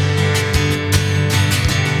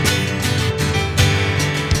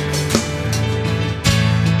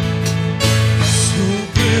 So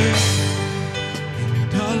great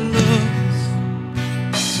in our lungs.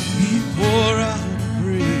 So we pour out our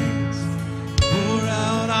praise. Pour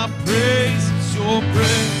out our praise. It's your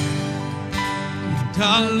breath in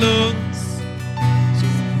our lungs. So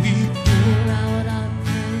we pour Pour out our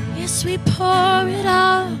praise. Yes, we pour it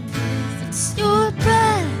out. It's your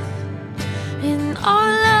breath in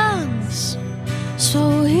our lungs.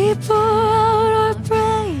 So we pour out our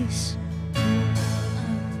praise.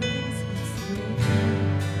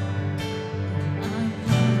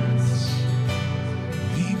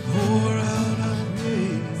 we pour out our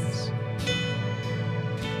praise.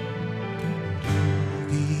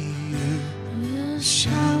 We'll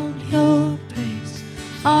shout your praise.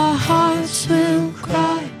 Our hearts will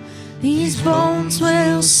cry. These bones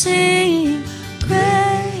will sing.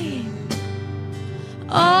 Great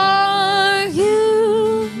are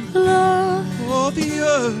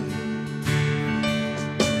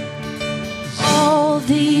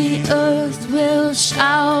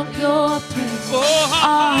shout your praise. Oh,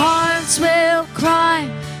 Our hearts will cry,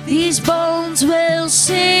 these bones will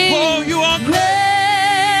sing. oh, you are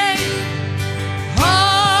great. Great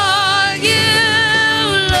are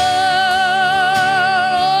you, Lord.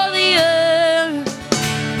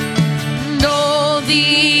 All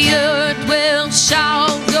the earth will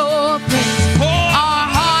shout your praise. Our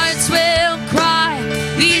hearts will cry,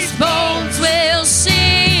 these bones will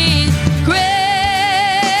sing. Great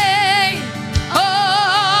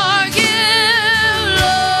are you,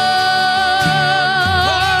 Lord.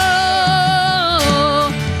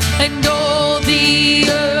 And all the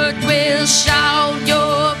earth will shout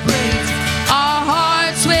your praise. Our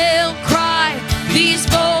hearts will cry, these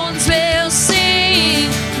bones will sing.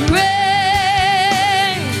 Great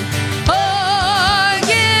are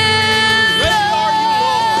you, Lord.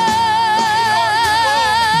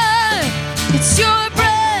 It's your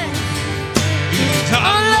breath,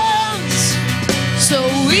 our lungs. So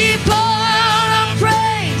we pour out our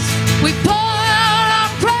praise. We pour out our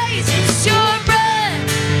praise. It's your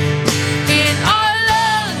breath in our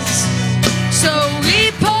lungs. So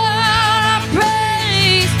we pour out our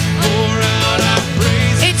praise. Pour out our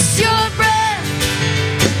praise. It's your breath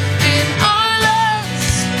in our lungs.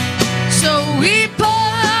 So we pour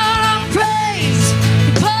out our praise.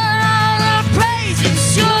 We pour out our praise.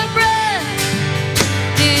 It's your breath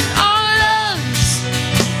in our lungs.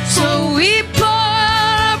 So we pour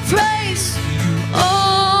out our praise.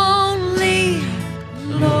 Only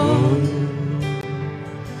Lord.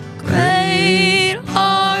 Great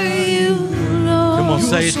are you, Lord. Come on, You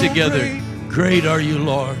say are it so together. Great are you,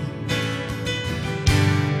 Lord.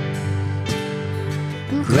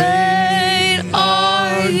 Great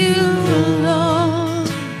are you, Lord.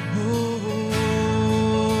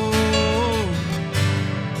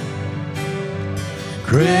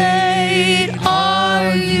 Great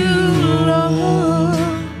are you, Lord.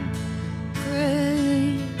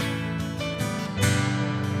 Great.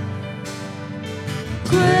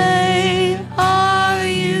 Great are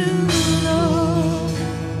you, Lord.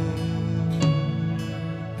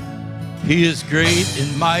 He is great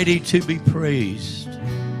and mighty to be praised.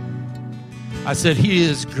 I said, He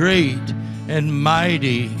is great and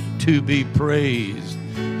mighty to be praised.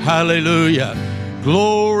 Hallelujah.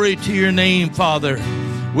 Glory to your name, Father.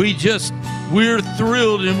 We're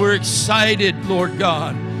thrilled and we're excited, Lord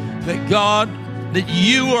God, that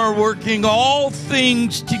you are working all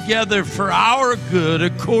things together for our good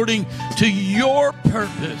according to your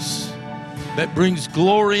purpose that brings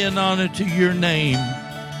glory and honor to your name.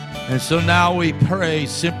 And so now we pray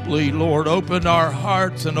simply, Lord, open our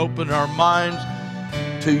hearts and open our minds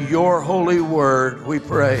to your holy word, we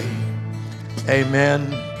pray.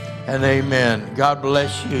 Amen and amen. God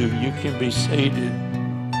bless you. You can be seated.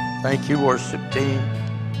 Thank you, worship team.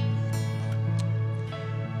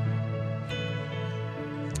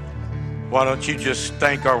 Why don't you just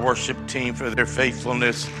thank our worship team for their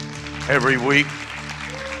faithfulness every week?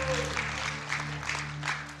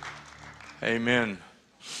 Amen.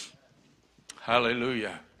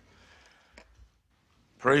 Hallelujah.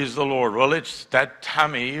 Praise the Lord. Well, it's that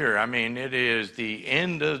time of year. I mean, it is the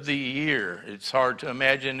end of the year. It's hard to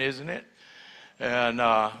imagine, isn't it? And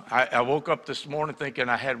I woke up this morning thinking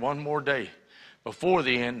I had one more day before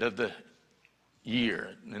the end of the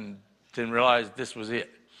year and didn't realize this was it.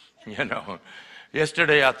 You know,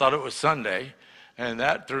 yesterday I thought it was Sunday, and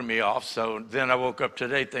that threw me off. So then I woke up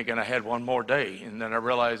today thinking I had one more day, and then I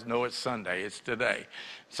realized, no, it's Sunday. It's today.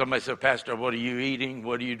 Somebody said, Pastor, what are you eating?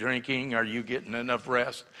 What are you drinking? Are you getting enough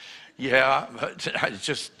rest? Yeah, but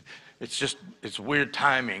it's weird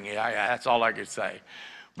timing. That's all I could say.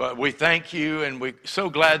 But we thank you, and we're so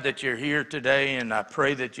glad that you're here today, and I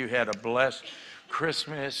pray that you had a blessed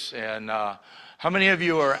Christmas. And how many of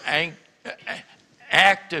you are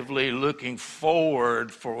actively looking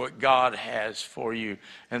forward for what God has for you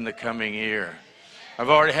in the coming year? I've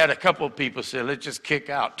already had a couple of people say, let's just kick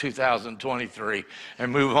out 2023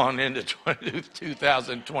 and move on into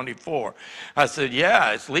 2024. I said,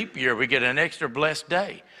 yeah, it's leap year. We get an extra blessed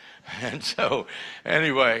day. And so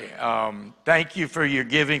anyway, thank you for your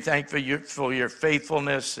giving. Thank you for your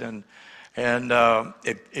faithfulness. And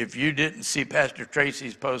if you didn't see Pastor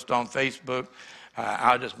Tracy's post on Facebook,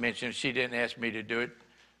 I'll just mention she didn't ask me to do it.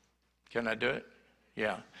 Can I do it?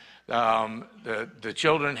 Yeah. The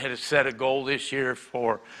children had set a goal this year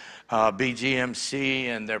for BGMC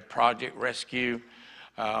and their Project Rescue.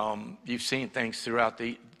 You've seen things throughout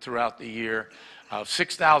the year.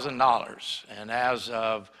 $6,000, and as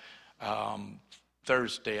of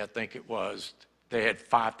Thursday, I think it was, they had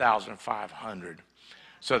 5,500.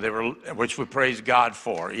 So they were, which we praise God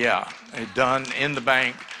for. Yeah, done in the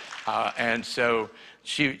bank. And so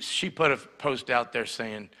she put a post out there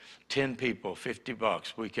saying, 10 people,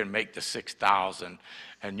 $50, we can make the 6,000.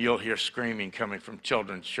 And you'll hear screaming coming from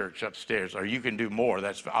children's church upstairs, or you can do more,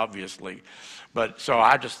 that's obviously. But so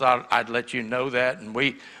I just thought I'd let you know that. And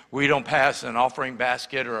we don't pass an offering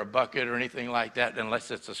basket or a bucket or anything like that unless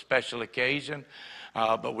it's a special occasion.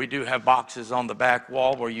 But we do have boxes on the back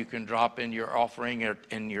wall where you can drop in your offering or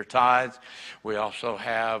in your tithes. We also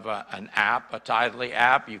have an app, a Tithely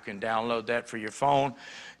app. You can download that for your phone.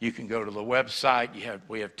 You can go to the website.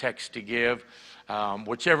 We have text to give.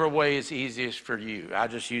 Whichever way is easiest for you. I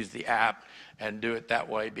just use the app and do it that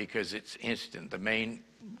way because it's instant. The main,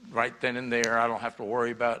 right then and there, I don't have to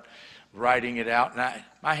worry about writing it out. And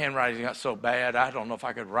my handwriting got so bad, I don't know if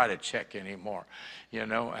I could write a check anymore. You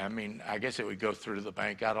know, I mean, I guess it would go through to the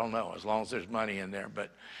bank. I don't know, as long as there's money in there.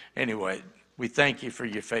 But anyway, we thank you for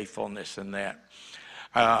your faithfulness in that.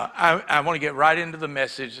 I want to get right into the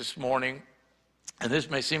message this morning. And this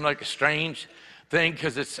may seem like a strange thing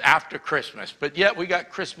because it's after Christmas. But yet we got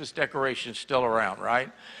Christmas decorations still around,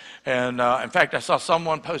 right? And in fact, I saw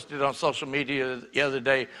someone posted on social media the other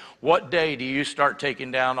day, what day do you start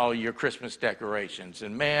taking down all your Christmas decorations?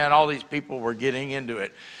 And man, all these people were getting into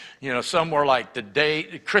it. You know, some were like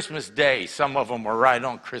Christmas Day. Some of them were right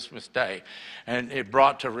on Christmas Day. And it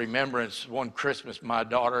brought to remembrance one Christmas, my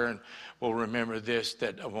daughter will remember this,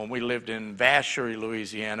 that when we lived in Vacherie,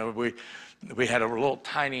 Louisiana, we had a little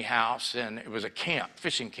tiny house, and it was a camp,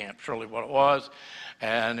 fishing camp, surely what it was.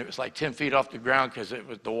 And it was like 10 feet off the ground because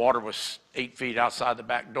the water was 8 feet outside the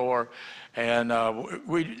back door. And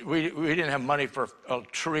we didn't have money for a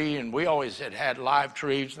tree, and we always had live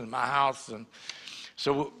trees in my house. And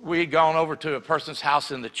so we had gone over to a person's house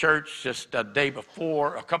in the church just a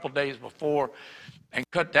couple days before, and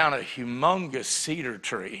cut down a humongous cedar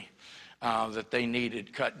tree that they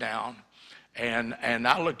needed cut down. And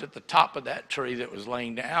I looked at the top of that tree that was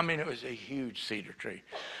laying down. I mean, it was a huge cedar tree.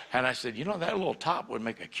 And I said, you know, that little top would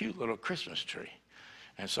make a cute little Christmas tree.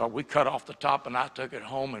 And so we cut off the top, and I took it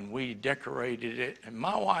home, and we decorated it. And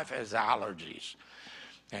my wife has allergies.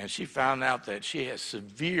 And she found out that she has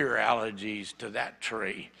severe allergies to that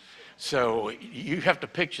tree. So you have to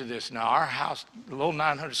picture this now. Our house, a little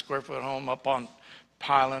 900 square foot home up on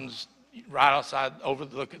pylons, right outside,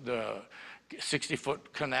 look at the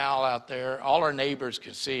 60-foot canal out there. All our neighbors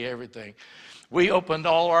can see everything. We opened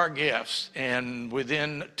all our gifts, and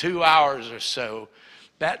within 2 hours or so,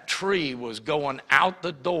 that tree was going out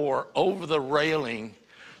the door over the railing,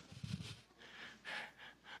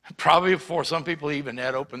 probably before some people even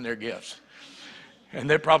had opened their gifts. And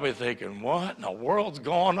they're probably thinking, what in the world's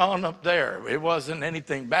going on up there? It wasn't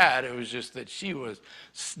anything bad. It was just that she was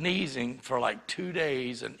sneezing for like 2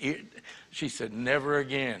 days. And she said, never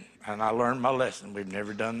again. And I learned my lesson. We've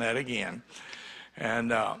never done that again.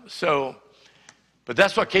 And but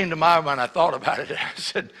that's what came to mind when I thought about it. I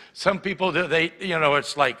said, some people,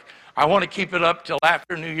 it's like, I want to keep it up till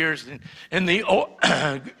after New Year's. In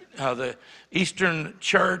the Eastern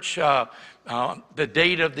Church, the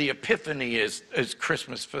date of the Epiphany is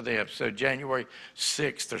Christmas for them, so January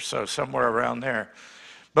 6th or so, somewhere around there.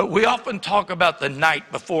 But we often talk about the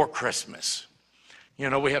night before Christmas. You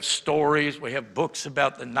know, we have stories, we have books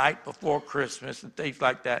about the night before Christmas and things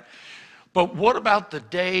like that. But what about the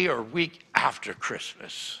day or week after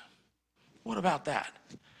Christmas? What about that?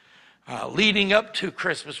 Leading up to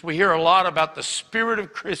Christmas, we hear a lot about the spirit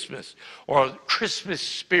of Christmas, or Christmas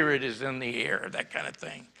spirit is in the air, that kind of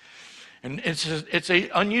thing. And it's an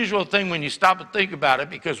unusual thing when you stop and think about it,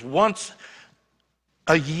 because once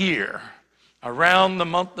a year, around the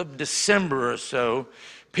month of December or so,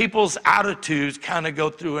 people's attitudes kind of go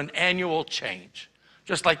through an annual change,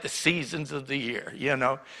 just like the seasons of the year, you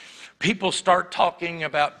know. People start talking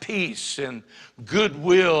about peace and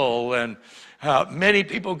goodwill, and many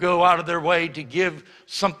people go out of their way to give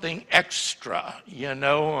something extra, you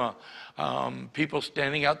know. People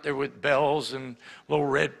standing out there with bells and little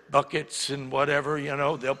red buckets and whatever, you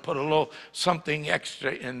know, they'll put a little something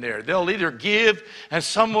extra in there. They'll either give, and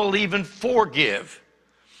some will even forgive.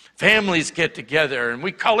 Families get together, and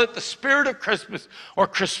we call it the spirit of Christmas or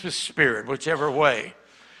Christmas spirit, whichever way.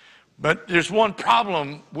 But there's one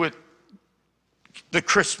problem with the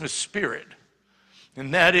Christmas spirit,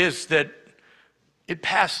 and that is that it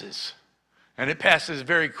passes, and it passes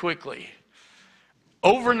very quickly.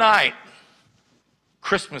 Overnight,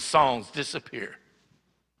 Christmas songs disappear.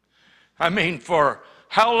 I mean, for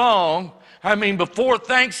how long? I mean, before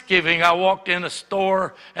Thanksgiving, I walked in a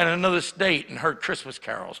store in another state and heard Christmas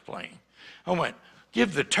carols playing. I went,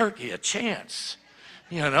 give the turkey a chance.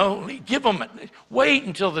 Give them, wait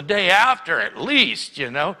until the day after at least,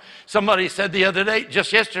 Somebody said the other day,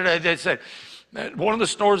 just yesterday, they said, one of the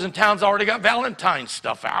stores in town's already got Valentine's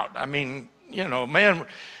stuff out. I mean, man,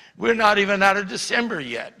 we're not even out of December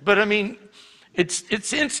yet. But I mean,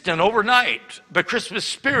 it's instant, overnight. The Christmas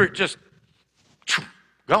spirit just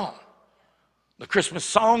gone. The Christmas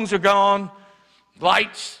songs are gone.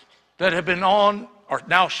 Lights that have been on are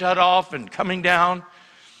now shut off and coming down.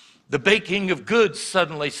 The baking of goods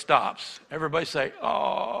suddenly stops. Everybody say,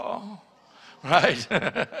 oh, right?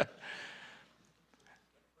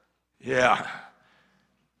 Yeah.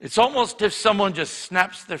 It's almost if someone just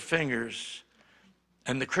snaps their fingers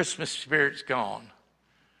and the Christmas spirit's gone.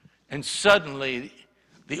 And suddenly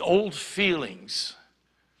the old feelings,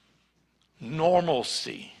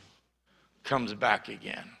 normalcy comes back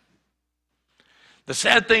again. The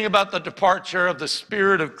sad thing about the departure of the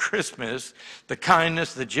spirit of Christmas, the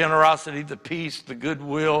kindness, the generosity, the peace, the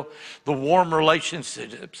goodwill, the warm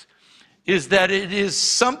relationships, is that it is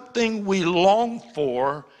something we long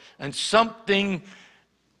for and something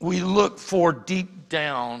we look for deep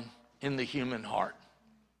down in the human heart.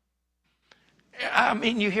 I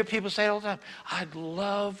mean, you hear people say all the time, I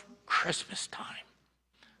love Christmas time.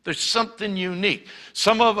 There's something unique.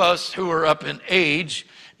 Some of us who are up in age,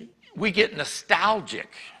 we get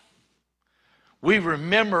nostalgic. We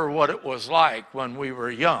remember what it was like when we were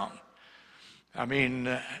young. I mean,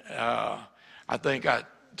 I think I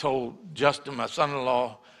told Justin, my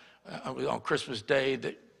son-in-law, on Christmas Day,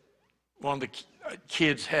 that one of the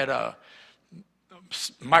kids had a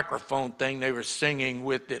microphone thing they were singing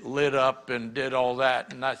with that lit up and did all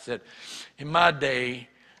that. And I said, in my day,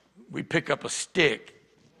 we pick up a stick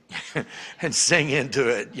and sing into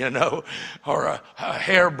it, or a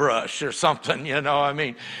hairbrush or something, I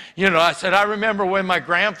mean, I said, I remember when my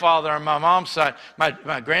grandfather on my mom's side,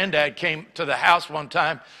 my granddad came to the house one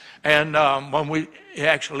time, and when we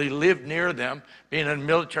actually lived near them, being in a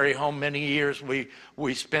military home many years,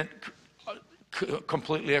 we spent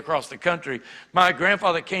completely across the country. My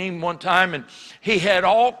grandfather came one time, and he had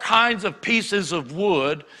all kinds of pieces of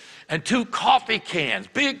wood and 2 coffee cans,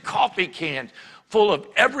 big coffee cans, full of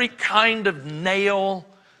every kind of nail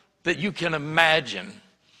that you can imagine.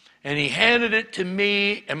 And he handed it to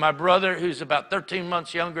me and my brother, who's about 13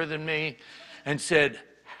 months younger than me, and said,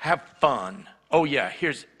 have fun. Oh yeah,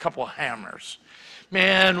 here's a couple of hammers.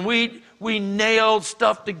 Man, we nailed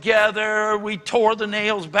stuff together. We tore the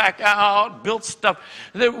nails back out, built stuff.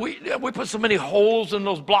 We put so many holes in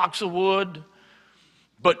those blocks of wood.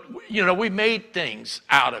 But, we made things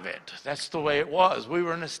out of it. That's the way it was. We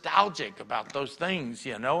were nostalgic about those things,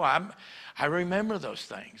 I remember those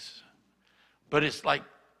things. But it's like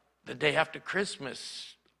the day after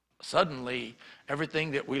Christmas, suddenly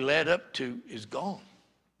everything that we led up to is gone.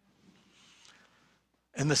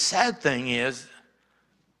 And the sad thing is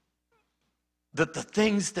that the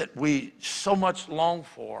things that we so much long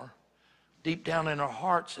for deep down in our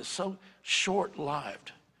hearts is so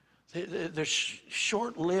short-lived. They're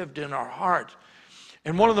short-lived in our heart.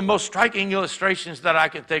 And one of the most striking illustrations that I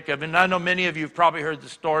can think of, and I know many of you have probably heard the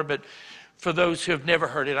story, but for those who have never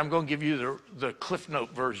heard it, I'm going to give you the Cliff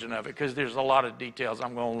Note version of it, because there's a lot of details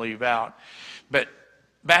I'm going to leave out. But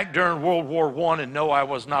back during World War I, and no, I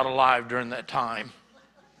was not alive during that time,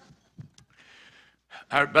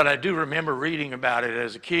 but I do remember reading about it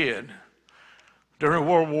as a kid. During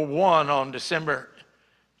World War I, on December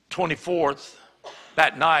 24th,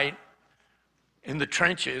 that night, in the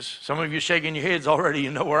trenches, some of you shaking your heads already, you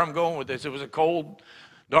know where I'm going with this. It was a cold,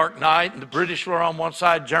 dark night, and the British were on one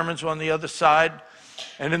side, Germans were on the other side.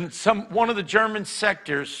 And in one of the German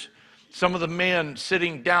sectors, some of the men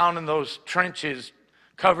sitting down in those trenches,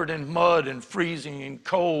 covered in mud and freezing and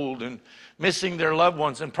cold and missing their loved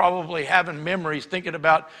ones and probably having memories, thinking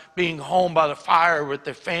about being home by the fire with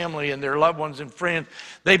their family and their loved ones and friends,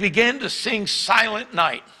 they began to sing Silent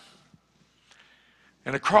Night.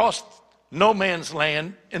 And across no man's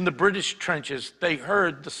land in the British trenches, they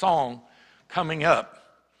heard the song coming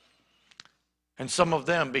up. And some of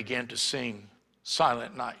them began to sing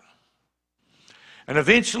Silent Night. And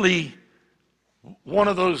eventually, one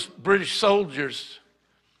of those British soldiers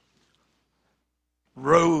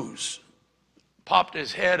rose, popped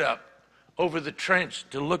his head up over the trench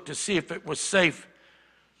to look to see if it was safe.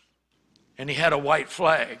 And he had a white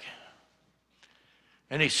flag.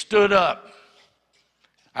 And he stood up.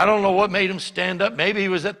 I don't know what made him stand up. Maybe he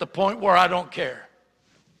was at the point where I don't care.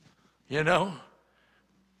 And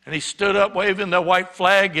he stood up waving the white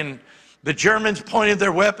flag, and the Germans pointed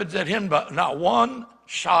their weapons at him, but not one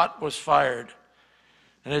shot was fired.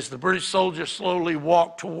 And as the British soldier slowly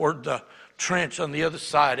walked toward the trench on the other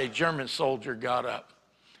side, a German soldier got up.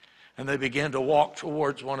 And they began to walk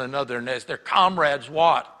towards one another. And as their comrades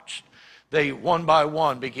watched, they one by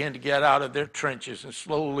one began to get out of their trenches and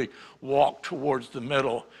slowly walk towards the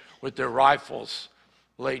middle with their rifles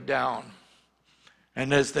laid down.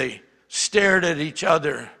 And as they stared at each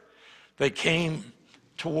other, they came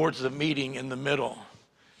towards the meeting in the middle.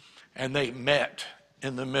 And they met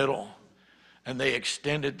in the middle. And they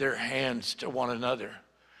extended their hands to one another.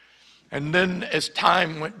 And then as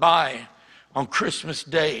time went by, on Christmas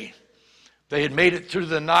Day, they had made it through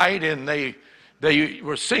the night, and they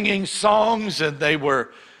were singing songs, and they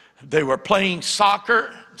were playing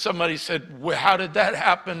soccer. Somebody said, well, how did that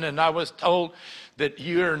happen? And I was told that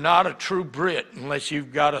you're not a true Brit unless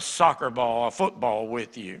you've got a soccer ball, a football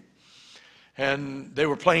with you. And they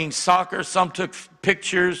were playing soccer. Some took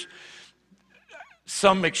pictures.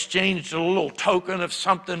 Some exchanged a little token of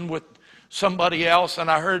something with somebody else.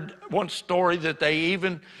 And I heard one story that they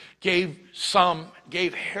even gave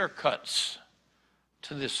haircuts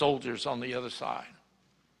to the soldiers on the other side.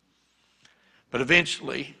 But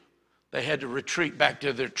eventually, they had to retreat back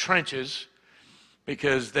to their trenches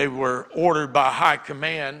because they were ordered by high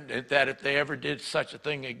command that if they ever did such a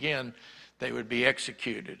thing again, they would be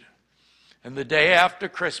executed. And the day after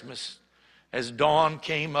Christmas, as dawn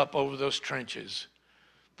came up over those trenches,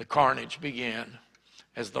 the carnage began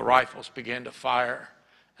as the rifles began to fire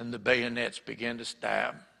and the bayonets began to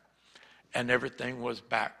stab, and everything was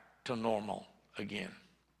back to normal again.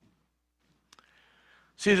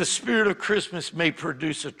 See, the spirit of Christmas may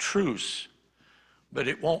produce a truce, but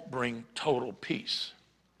it won't bring total peace.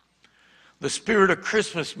 The spirit of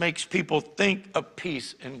Christmas makes people think of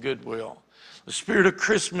peace and goodwill. The spirit of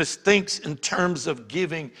Christmas thinks in terms of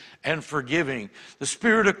giving and forgiving. The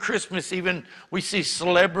spirit of Christmas, even we see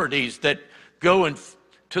celebrities that go and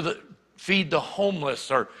feed the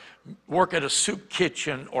homeless or work at a soup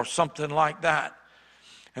kitchen or something like that.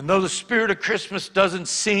 And though the spirit of Christmas doesn't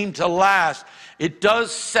seem to last, it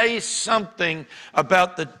does say something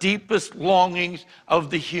about the deepest longings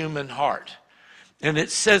of the human heart. And it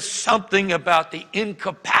says something about the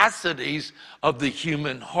incapacities of the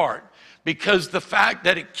human heart. Because the fact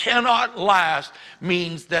that it cannot last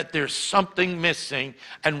means that there's something missing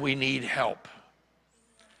and we need help.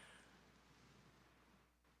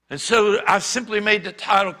 And so I've simply made the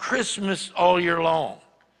title Christmas All Year Long.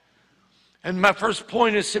 And my first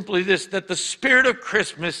point is simply this, that the spirit of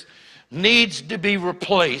Christmas needs to be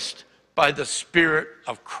replaced by the spirit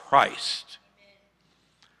of Christ.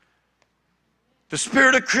 The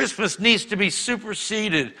spirit of Christmas needs to be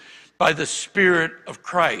superseded by the spirit of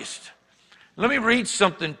Christ. Let me read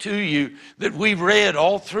something to you that we read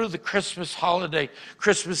all through the Christmas holiday,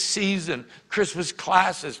 Christmas season, Christmas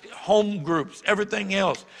classes, home groups, everything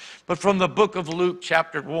else. But from the book of Luke,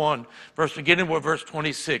 chapter 1, beginning with verse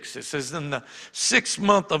 26, it says, in the 6th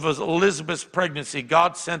month of Elizabeth's pregnancy,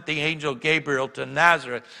 God sent the angel Gabriel to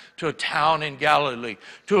Nazareth, to a town in Galilee,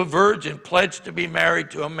 to a virgin pledged to be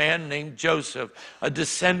married to a man named Joseph, a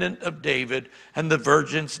descendant of David, and the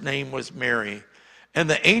virgin's name was Mary. And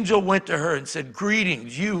the angel went to her and said,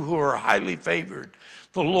 greetings, you who are highly favored.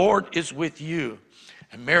 The Lord is with you.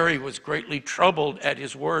 And Mary was greatly troubled at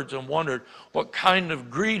his words and wondered what kind of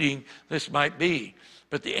greeting this might be.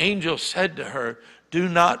 But the angel said to her, do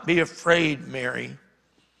not be afraid, Mary.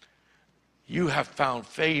 You have found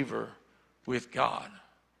favor with God.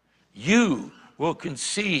 You will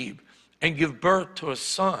conceive and give birth to a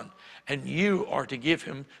son, and you are to give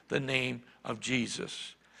him the name of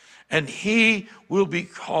Jesus. And he will be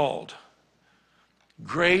called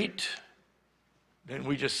Great. Didn't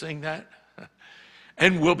we just sing that?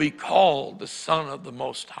 And will be called the Son of the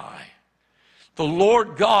Most High. The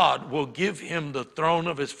Lord God will give him the throne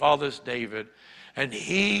of his father David, and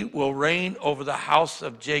he will reign over the house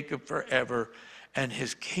of Jacob forever, and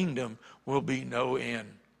his kingdom will be no end.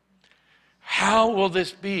 How will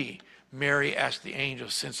this be? Mary asked the angel,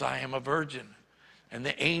 since I am a virgin. And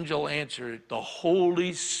the angel answered, the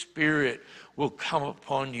Holy Spirit will come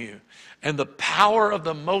upon you, and the power of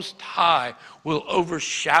the Most High will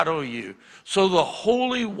overshadow you. So the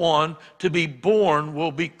Holy One to be born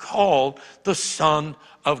will be called the Son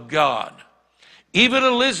of God. Even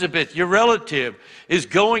Elizabeth, your relative, is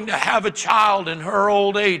going to have a child in her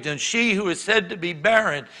old age, and she who is said to be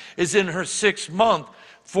barren is in her 6th month.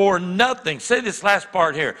 For nothing, say this last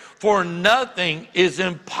part here, for nothing is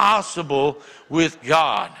impossible with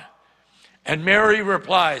God. And Mary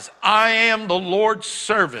replies, I am the Lord's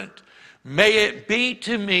servant. May it be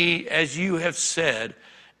to me as you have said.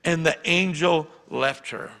 And the angel left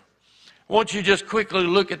her. I want you to just quickly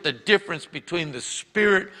look at the difference between the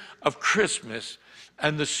spirit of Christmas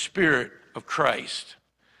and the spirit of Christ.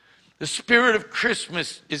 The spirit of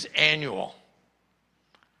Christmas is annual.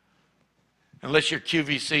 Unless you're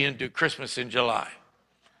QVC and do Christmas in July.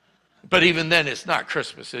 But even then, it's not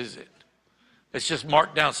Christmas, is it? It's just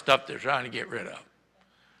marked down stuff they're trying to get rid of.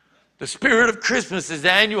 The spirit of Christmas is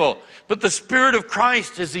annual, but the spirit of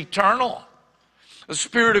Christ is eternal. The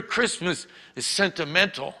spirit of Christmas is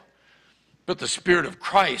sentimental, but the spirit of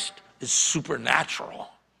Christ is supernatural.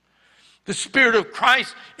 The spirit of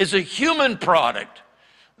Christ is a human product.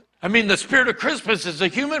 The spirit of Christmas is a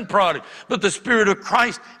human product, but the spirit of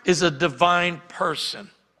Christ is a divine person.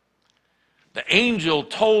 The angel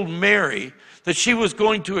told Mary that she was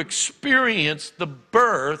going to experience the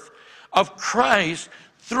birth of Christ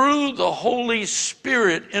through the Holy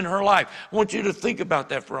Spirit in her life. I want you to think about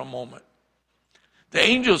that for a moment. The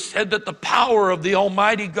angel said that the power of the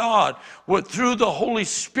Almighty God, through the Holy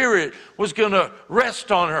Spirit, was going to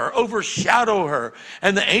rest on her, overshadow her.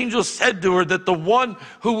 And the angel said to her that the one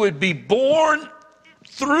who would be born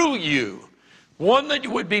through you, one that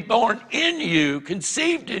would be born in you,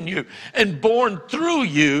 conceived in you, and born through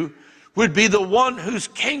you, would be the one whose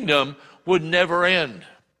kingdom would never end.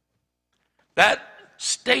 That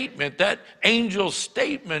statement, that angel's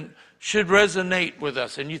statement, should resonate with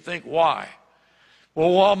us. And you think, why?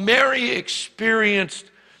 Well, while Mary experienced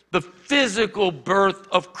the physical birth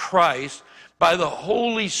of Christ by the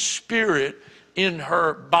Holy Spirit in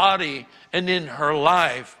her body and in her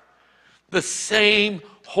life, the same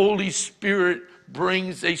Holy Spirit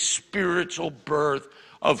brings a spiritual birth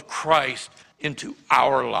of Christ into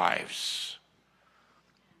our lives.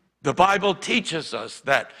 The Bible teaches us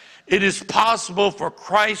that it is possible for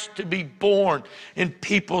Christ to be born in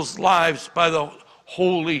people's lives by the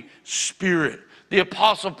Holy Spirit. The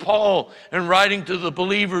Apostle Paul, in writing to the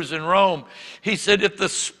believers in Rome, he said, if the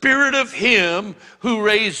spirit of him who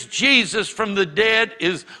raised Jesus from the dead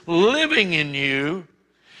is living in you,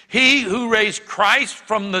 he who raised Christ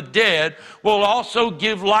from the dead will also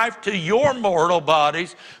give life to your mortal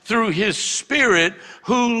bodies through his Spirit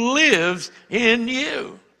who lives in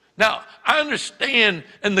you. Now, I understand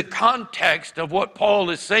in the context of what Paul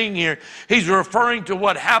is saying here, he's referring to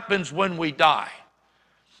what happens when we die.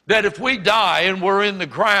 That if we die and we're in the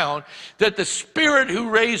ground, that the Spirit who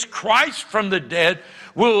raised Christ from the dead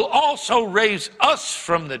will also raise us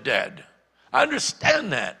from the dead. I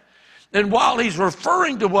understand that. And while he's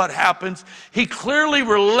referring to what happens, he clearly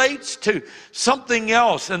relates to something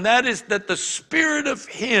else, and that is that the Spirit of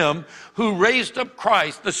him who raised up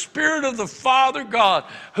Christ, the Spirit of the Father God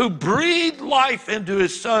who breathed life into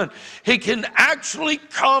his Son, he can actually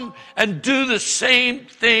come and do the same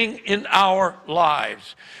thing in our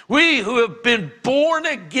lives. We who have been born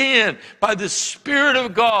again by the Spirit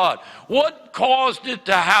of God, what caused it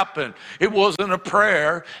to happen? It wasn't a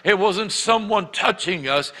prayer. It wasn't someone touching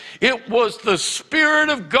us. It was the Spirit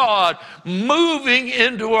of God moving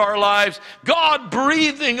into our lives, God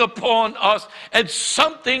breathing upon us, and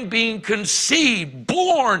something being conceived,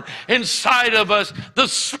 born inside of us, the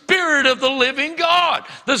Spirit of the living God,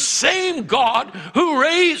 the same God who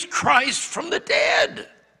raised Christ from the dead.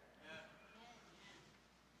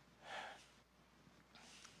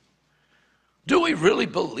 Do we really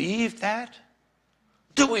believe that?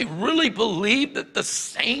 Do we really believe that the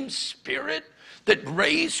same Spirit that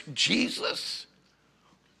raised Jesus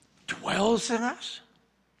dwells in us?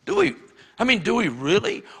 Do we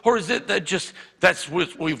really? Or is it that just that's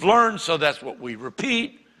what we've learned, so that's what we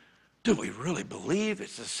repeat? Do we really believe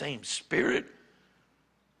it's the same Spirit?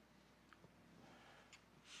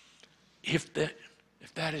 If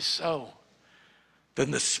that is so, then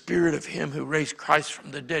the Spirit of him who raised Christ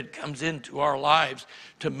from the dead comes into our lives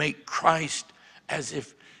to make Christ as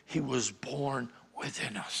if he was born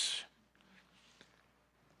within us.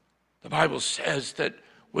 The Bible says that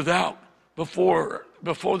before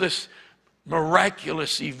this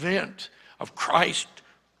miraculous event of Christ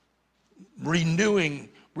renewing,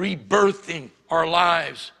 rebirthing our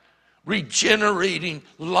lives, regenerating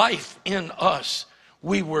life in us,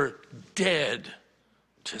 we were dead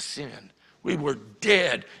to sin. We were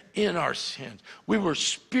dead in our sins. We were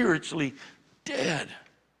spiritually dead.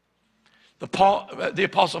 The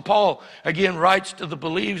Apostle Paul, again, writes to the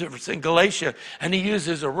believers in Galatia, and he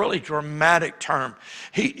uses a really dramatic term.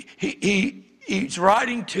 He's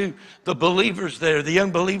writing to the believers there, the young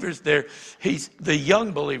believers there. The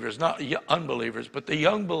young believers, not unbelievers, but the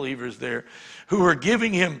young believers there who are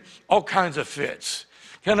giving him all kinds of fits.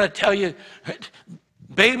 Can I tell you,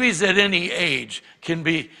 babies at any age can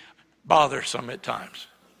be bothersome at times.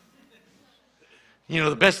 You know,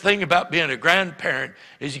 the best thing about being a grandparent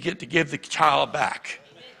is you get to give the child back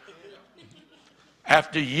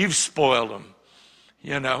after you've spoiled them,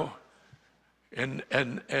 you know. And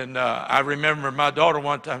I remember my daughter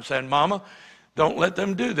one time saying, Mama, don't let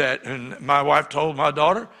them do that. And my wife told my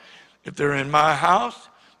daughter, if they're in my house,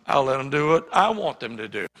 I'll let them do what I want them to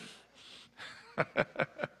do.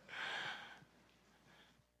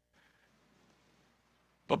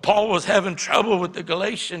 But Paul was having trouble with the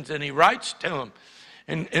Galatians, and he writes to them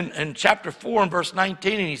in chapter 4 and verse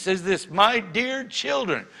 19, and he says this, my dear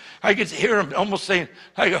children. I could hear him almost saying,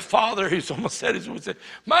 like a father who's almost said his would say,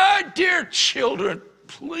 my dear children,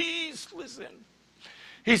 please listen.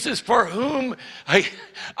 He says, for whom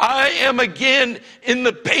I am again in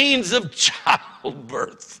the pains of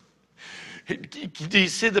childbirth. Do you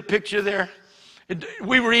see the picture there?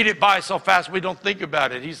 We read it by so fast we don't think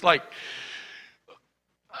about it. He's like,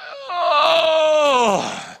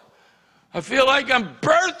 oh, I feel like I'm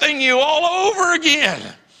birthing you all over again.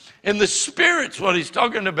 And the Spirit's what he's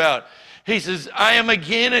talking about. He says, I am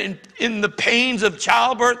again in the pains of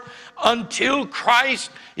childbirth until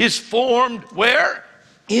Christ is formed where?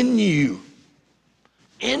 In you.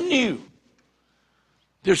 In you.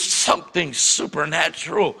 There's something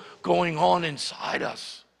supernatural going on inside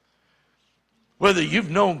us. Whether you've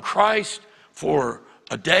known Christ for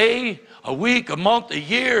a day, a week, a month, a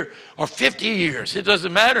year, or 50 years, it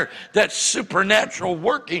doesn't matter. That supernatural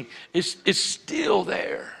working is still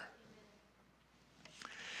there.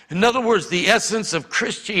 In other words, the essence of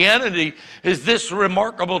Christianity is this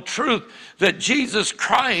remarkable truth that Jesus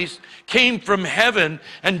Christ came from heaven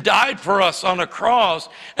and died for us on a cross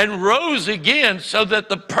and rose again so that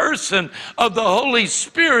the person of the Holy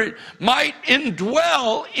Spirit might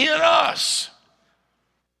indwell in us.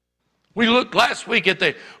 We looked last week at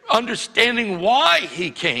the understanding why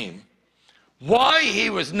he came, why he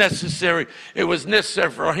was necessary. It was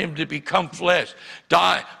necessary for him to become flesh,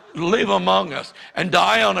 die, live among us, and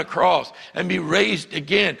die on a cross and be raised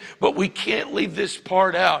again. But we can't leave this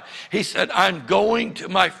part out. He said, I'm going to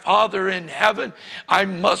my Father in heaven. I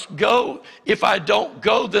must go. If I don't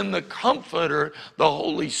go, then the Comforter, the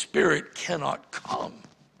Holy Spirit, cannot come.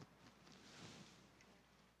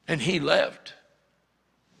 And he left.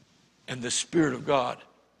 And the Spirit of God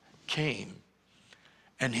came.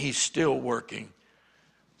 And he's still working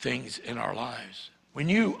things in our lives. When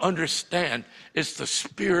you understand it's the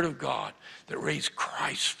Spirit of God that raised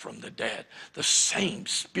Christ from the dead, the same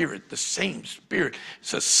Spirit, the same Spirit.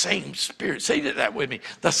 It's the same Spirit. Say that with me.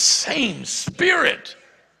 The same Spirit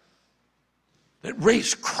that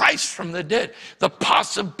raised Christ from the dead. The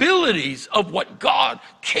possibilities of what God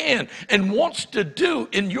can and wants to do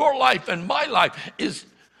in your life and my life is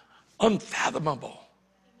unfathomable.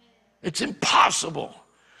 It's impossible.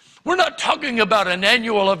 We're not talking about an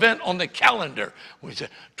annual event on the calendar. We say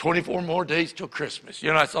 24 more days till Christmas.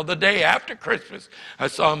 You know, I saw the day after Christmas. I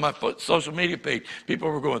saw on my social media page, people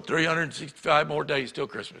were going 365 more days till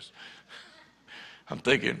Christmas. I'm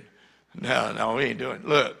thinking, no, we ain't doing it.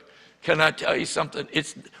 Look, can I tell you something?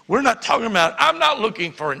 We're not talking about, I'm not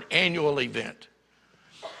looking for an annual event.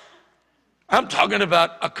 I'm talking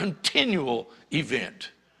about a continual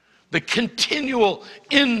event. The continual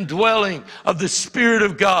indwelling of the Spirit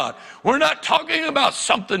of God. We're not talking about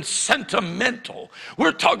something sentimental.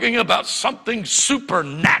 We're talking about something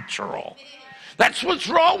supernatural. That's what's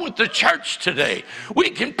wrong with the church today. We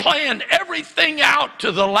can plan everything out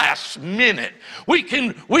to the last minute. We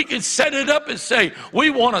can set it up and say, we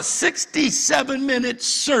want a 67-minute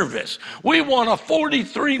service. We want a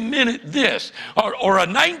 43-minute this or a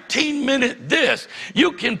 19-minute this.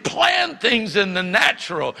 You can plan things in the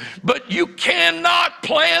natural, but you cannot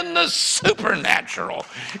plan the supernatural.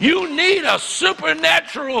 You need a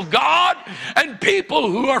supernatural God and people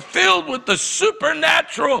who are filled with the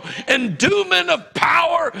supernatural endowment of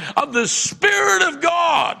power of the Spirit of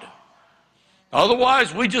God.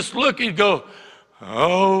 Otherwise, we just look and go,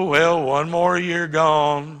 oh, well, one more year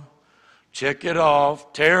gone. Check it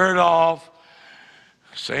off, tear it off.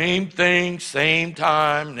 Same thing, same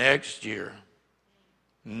time next year.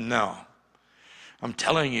 No. I'm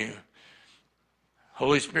telling you,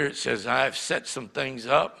 Holy Spirit says, I've set some things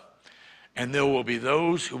up, and there will be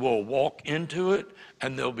those who will walk into it,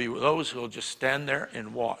 and there'll be those who will just stand there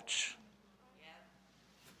and watch.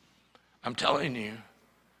 I'm telling you,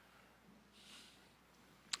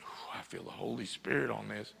 I feel the Holy Spirit on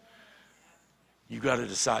this. You got to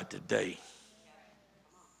decide today.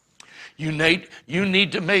 You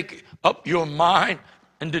need to make up your mind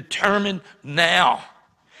and determine now.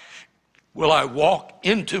 Will I walk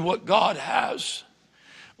into what God has?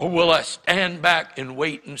 Or will I stand back and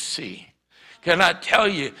wait and see? Can I tell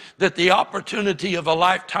you that the opportunity of a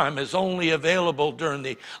lifetime is only available during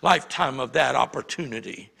the lifetime of that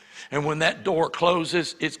opportunity? And when that door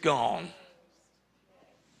closes, it's gone.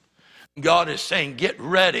 God is saying, get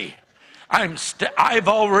ready. I've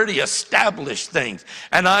already established things,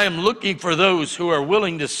 and I am looking for those who are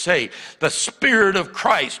willing to say, the Spirit of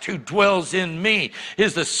Christ who dwells in me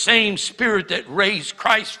is the same Spirit that raised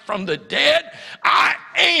Christ from the dead. I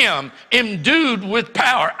am endued with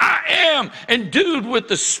power. I am endued with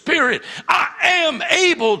the Spirit. I am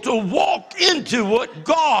able to walk into what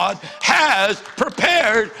God has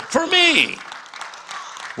prepared for me.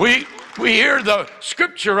 We hear the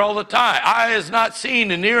scripture all the time. Eye has not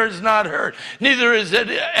seen and ear has not heard. Neither has it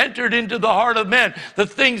entered into the heart of man the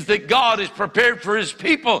things that God has prepared for his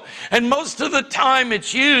people. And most of the time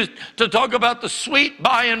it's used to talk about the sweet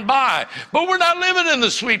by and by. But we're not living in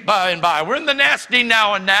the sweet by and by. We're in the nasty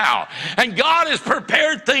now and now. And God has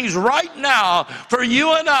prepared things right now for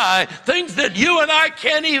you and I, things that you and I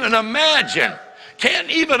can't even imagine.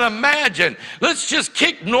 Can't even imagine. Let's just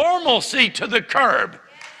kick normalcy to the curb.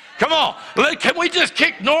 Come on, can we just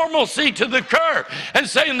kick normalcy to the curb and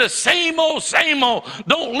say, the same old,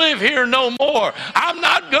 don't live here no more. I'm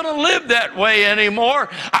not going to live that way anymore.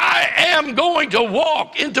 I am going to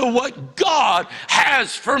walk into what God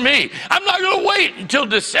has for me. I'm not going to wait until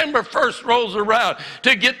December 1st rolls around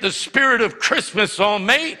to get the spirit of Christmas on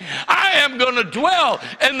me. I am going to dwell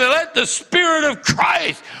and let the Spirit of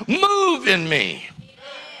Christ move in me.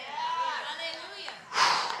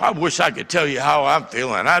 I wish I could tell you how I'm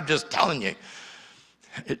feeling. I'm just telling you.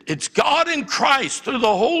 It's God in Christ through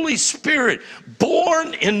the Holy Spirit,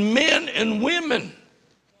 born in men and women.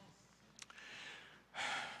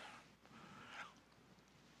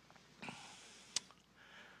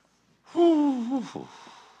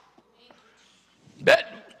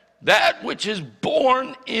 That which is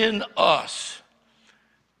born in us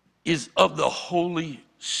is of the Holy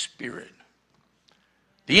Spirit.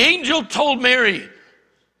 The angel told Mary,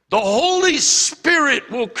 the Holy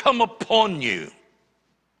Spirit will come upon you.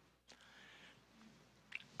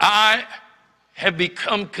 I have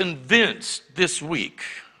become convinced this week.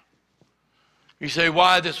 You say,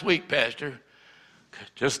 why this week, Pastor?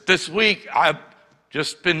 Just this week, I've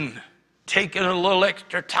just been taking a little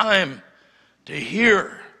extra time to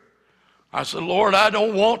hear. I said, Lord, I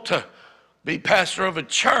don't want to be pastor of a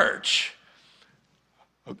church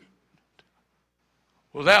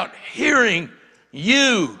without hearing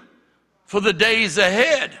you for the days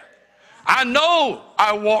ahead. I know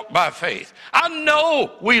I walk by faith. I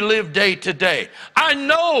know we live day to day. I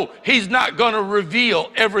know he's not going to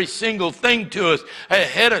reveal every single thing to us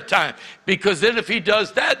ahead of time, because then if he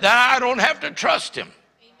does that, then I don't have to trust him.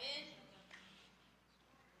 Amen.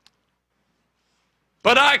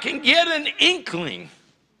 But I can get an inkling.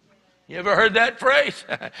 You ever heard that phrase?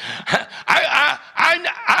 I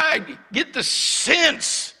get the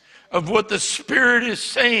sense of what the Spirit is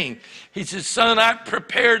saying. He said, son, I've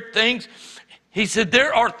prepared things. He said,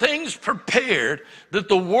 there are things prepared that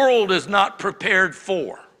the world is not prepared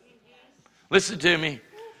for. Listen to me.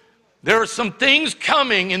 There are some things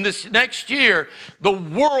coming in this next year the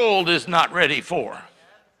world is not ready for.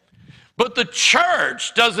 But the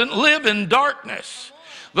church doesn't live in darkness.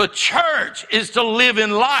 The church is to live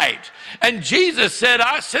in light. And Jesus said,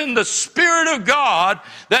 I send the Spirit of God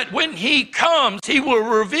that when he comes, he will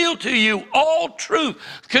reveal to you all truth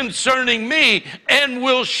concerning me and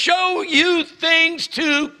will show you things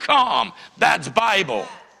to come. That's Bible.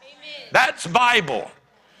 Amen. That's Bible.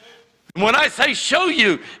 When I say show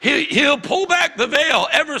you, he'll pull back the veil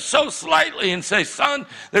ever so slightly and say, son,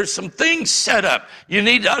 there's some things set up. You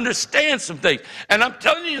need to understand some things. And I'm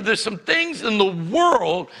telling you, there's some things in the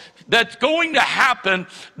world that's going to happen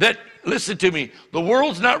that, listen to me, the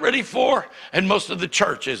world's not ready for, and most of the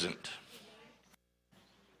church isn't.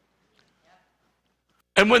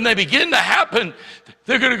 And when they begin to happen,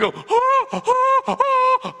 they're going to go,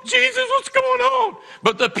 Jesus, what's going on?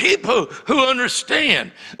 But the people who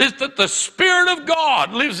understand is that the Spirit of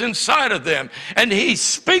God lives inside of them, and he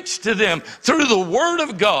speaks to them through the Word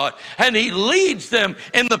of God, and he leads them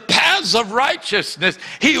in the paths of righteousness.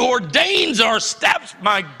 He ordains our steps.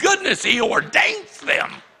 My goodness, he ordains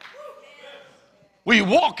them. We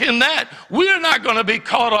walk in that. We're not going to be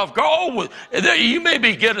caught off guard. You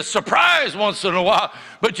maybe get a surprise once in a while,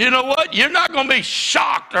 but you know what? You're not going to be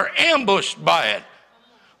shocked or ambushed by it.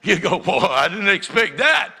 You go, boy, I didn't expect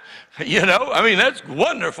that. You know, I mean, that's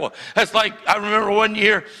wonderful. That's like, I remember one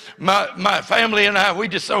year, my family and I, we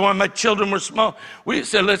just said, when my children were small, we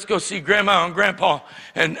said, let's go see Grandma and Grandpa.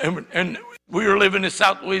 And we were living in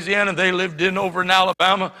South Louisiana. They lived over in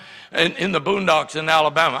Alabama, and in the boondocks in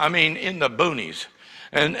Alabama. I mean, in the boonies.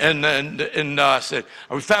 And I said,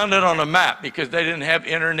 we found it on a map because they didn't have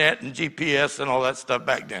internet and GPS and all that stuff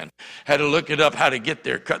back then. Had to look it up how to get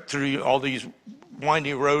there, cut through all these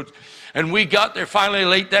windy roads. And we got there finally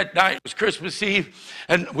late that night. It was Christmas Eve.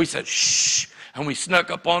 And we said, shh. And we snuck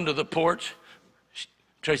up onto the porch.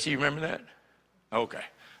 Tracy, you remember that? Okay.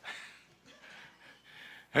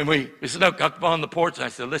 And we snuck up on the porch, and I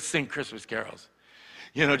said, let's sing Christmas carols.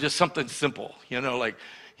 Just something simple, like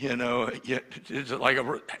a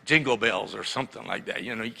jingle bells or something like that.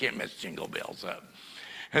 You can't mess jingle bells up.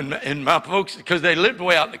 And my folks, because they lived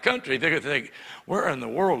way out in the country, they're going to think, where in the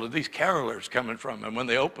world are these carolers coming from? And when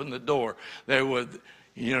they opened the door, there was,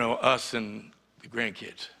 us and the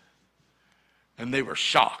grandkids. And they were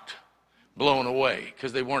shocked, blown away,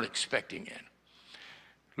 because they weren't expecting it.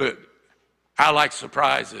 Look, I like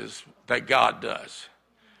surprises that God does.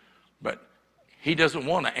 But he doesn't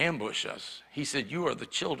want to ambush us. He said, you are the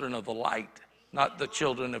children of the light, not the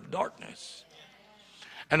children of darkness.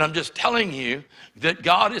 And I'm just telling you that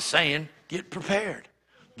God is saying, get prepared,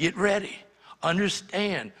 get ready,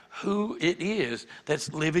 understand who it is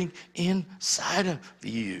that's living inside of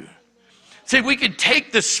you. See, we could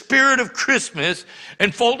take the spirit of Christmas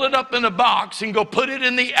and fold it up in a box and go put it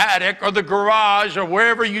in the attic or the garage or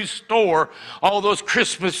wherever you store all those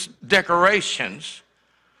Christmas decorations.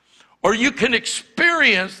 Or you can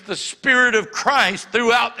experience the Spirit of Christ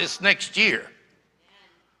throughout this next year.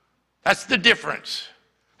 That's the difference.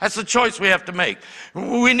 That's the choice we have to make.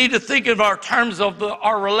 We need to think of our terms of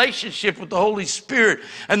our relationship with the Holy Spirit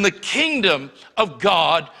and the kingdom of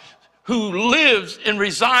God who lives and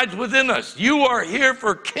resides within us. You are here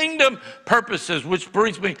for kingdom purposes, which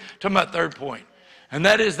brings me to my third point. And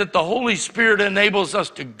that is that the Holy Spirit enables us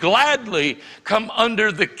to gladly come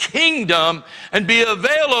under the kingdom and be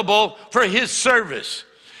available for his service.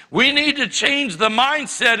 We need to change the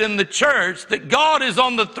mindset in the church that God is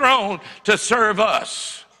on the throne to serve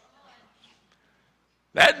us.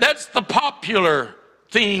 That's the popular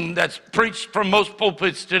theme that's preached from most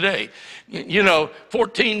pulpits today.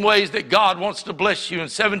 14 ways that God wants to bless you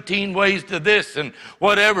and 17 ways to this and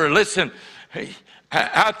whatever. Listen,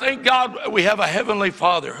 I thank God we have a heavenly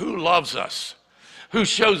Father who loves us, who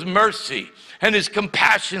shows mercy, and his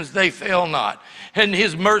compassions, they fail not. And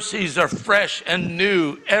his mercies are fresh and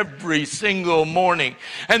new every single morning.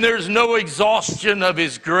 And there's no exhaustion of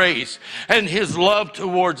his grace and his love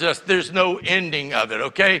towards us. There's no ending of it,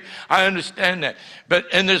 okay? I understand that.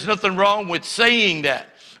 And there's nothing wrong with saying that.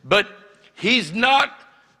 But he's not,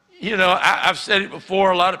 I've said it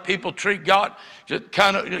before, a lot of people treat God, just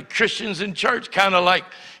kind of Christians in church, kind of like,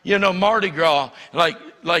 Mardi Gras,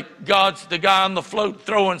 like God's the guy on the float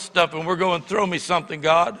throwing stuff and we're going, throw me something,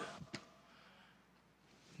 God.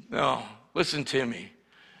 No, listen to me.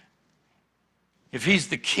 If he's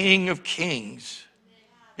the King of Kings,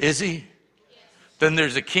 is he? Then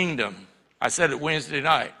there's a kingdom. I said it Wednesday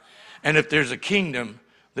night. And if there's a kingdom,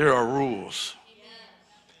 there are rules.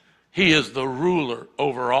 He is the ruler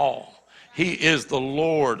over all. He is the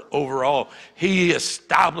Lord over all. He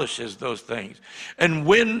establishes those things. And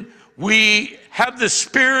when we have the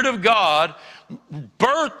Spirit of God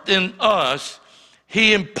birthed in us,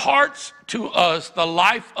 he imparts to us the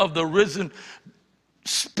life of the risen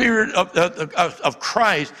Spirit of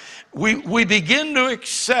Christ. We begin to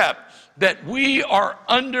accept that we are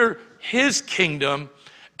under his kingdom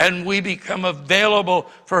and we become available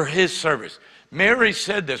for his service. Mary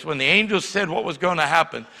said this when the angel said what was going to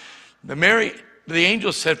happen. The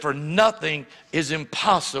angel said, for nothing is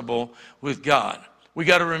impossible with God. We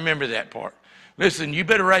got to remember that part. Listen, you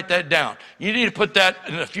better write that down. You need to put that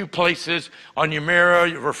in a few places on your mirror,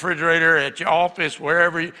 your refrigerator, at your office,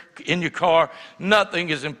 wherever, in your car. Nothing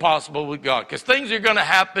is impossible with God. Because things are going to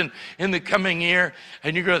happen in the coming year,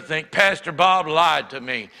 and you're going to think, Pastor Bob lied to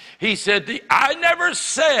me. He said, I never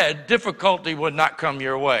said difficulty would not come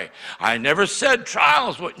your way. I never said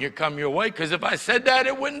trials wouldn't come your way, because if I said that,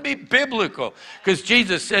 it wouldn't be biblical. Because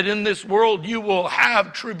Jesus said, in this world you will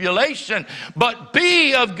have tribulation, but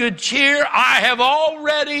be of good cheer. I have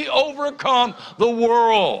already overcome the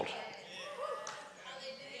world.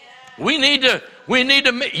 You need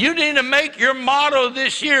to make your motto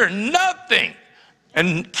this year, nothing,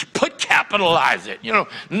 and capitalize it.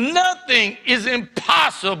 Nothing is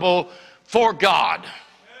impossible for God.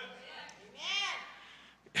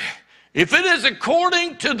 If it is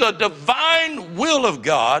according to the divine will of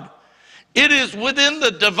God, it is within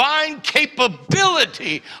the divine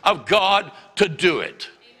capability of God to do it.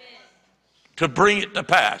 To bring it to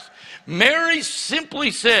pass. Mary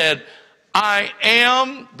simply said, I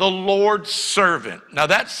am the Lord's servant. Now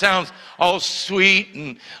that sounds all sweet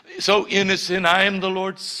and so innocent. I am the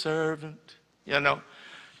Lord's servant. The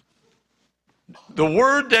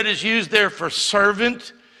word that is used there for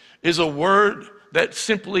servant is a word that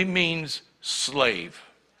simply means slave.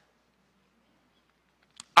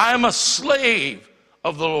 I am a slave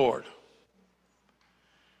of the Lord.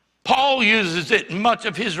 Paul uses it in much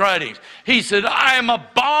of his writings. He said, I am a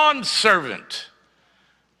bondservant.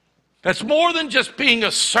 That's more than just being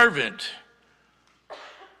a servant.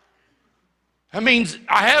 That means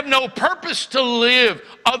I have no purpose to live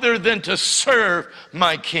other than to serve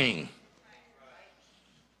my King.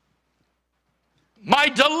 My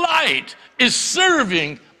delight is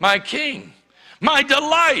serving my King. My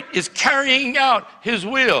delight is carrying out his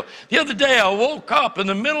will. The other day I woke up in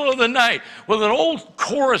the middle of the night with an old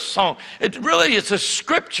chorus song. It's a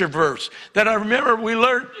scripture verse that I remember we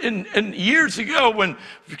learned in years ago when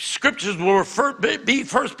scriptures were first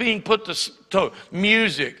being put to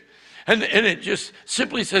music. And it just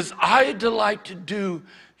simply says, I delight to do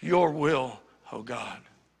your will, O God.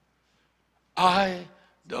 I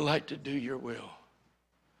delight to do your will.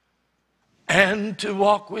 And to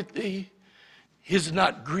walk with thee is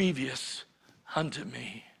not grievous unto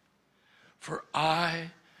me, for I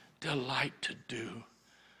delight to do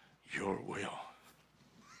your will.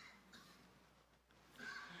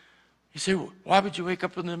 You say, well, why would you wake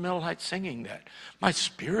up in the middle of the night singing that? My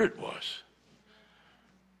spirit was.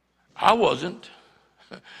 I wasn't.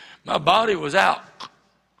 My body was out.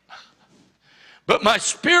 But my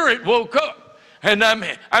spirit woke up, and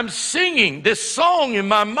I'm singing this song in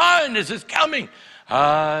my mind as it's coming.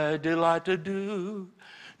 I delight to do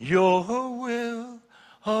your will,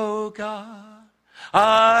 oh God.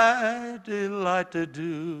 I delight to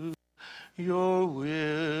do your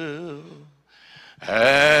will.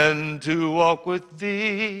 And to walk with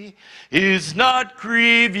thee is not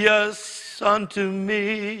grievous unto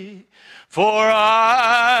me, for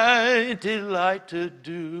I delight to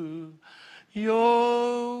do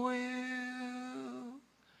your will.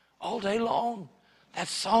 All day long, that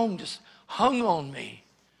song just hung on me.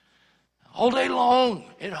 All day long,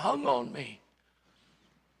 it hung on me.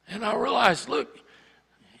 And I realized, look,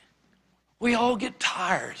 we all get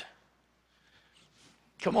tired.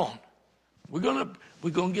 Come on. We're gonna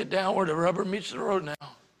get down where the rubber meets the road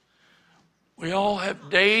now. We all have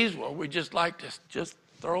days where we just like to just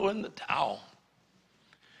throw in the towel.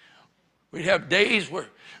 We have days where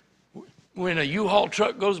when a U-Haul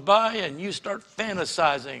truck goes by and you start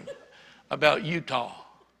fantasizing about Utah.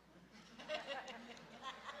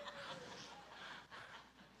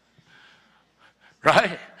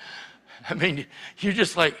 Right? I mean, you're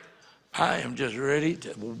just like, I am just ready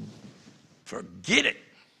to forget it.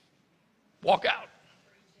 Walk out.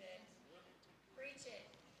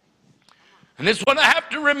 And this is what I have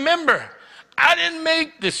to remember. I didn't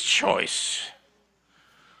make this choice.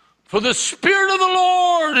 For the Spirit of the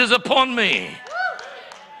Lord is upon me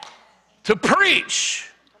to preach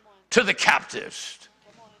to the captives,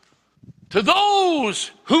 to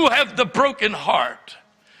those who have the broken heart,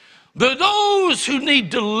 to those who need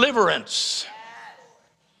deliverance,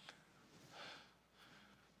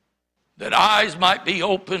 that eyes might be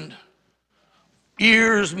opened,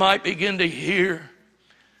 ears might begin to hear,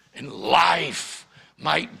 and life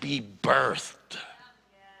might be birthed.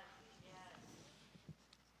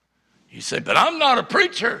 You say, but I'm not a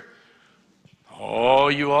preacher. Oh,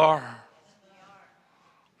 you are.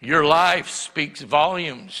 Your life speaks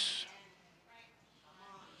volumes.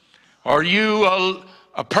 Are you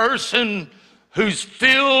a person who's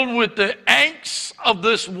filled with the angst of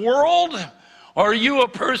this world? Or are you a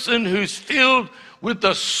person who's filled with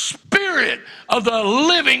the Spirit of the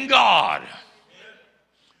living God?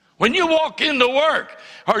 When you walk into work,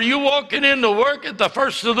 are you walking into work at the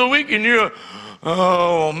first of the week and you're,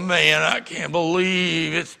 oh man, I can't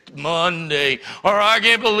believe it's Monday, or I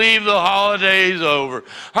can't believe the holiday's over.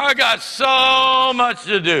 I got so much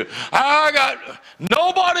to do.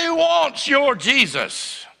 Nobody wants your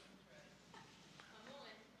Jesus.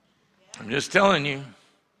 I'm just telling you.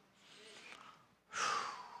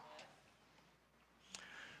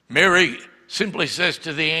 Mary simply says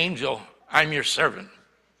to the angel, I'm your servant.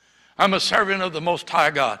 I'm a servant of the Most High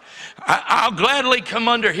God. I'll gladly come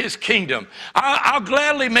under his kingdom. I'll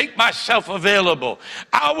gladly make myself available.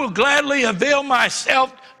 I will gladly avail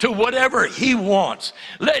myself to whatever he wants.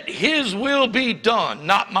 Let his will be done,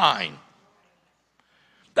 not mine.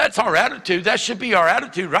 That's our attitude. That should be our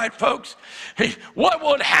attitude, right, folks? Hey, what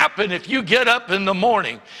would happen if you get up in the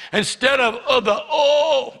morning instead of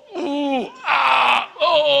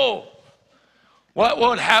what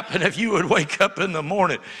would happen if you would wake up in the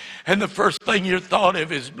morning and the first thing you thought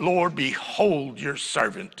of is, Lord, behold your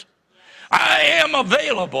servant. I am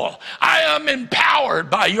available. I am empowered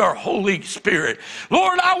by your Holy Spirit.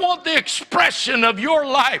 Lord, I want the expression of your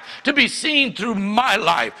life to be seen through my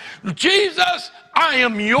life. Jesus, I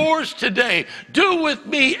am yours today. Do with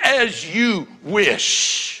me as you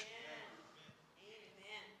wish.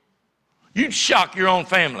 You'd shock your own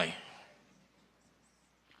family.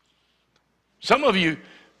 Some of you,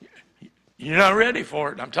 you're not ready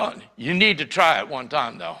for it, I'm telling you. You need to try it one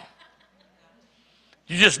time, though.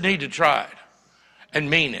 You just need to try it and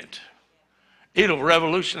mean it. It'll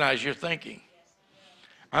revolutionize your thinking.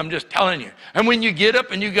 I'm just telling you. And when you get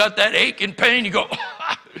up and you got that ache and pain, you go,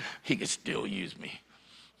 he can still use me.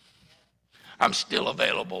 I'm still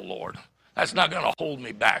available, Lord. That's not going to hold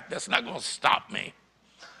me back. That's not going to stop me.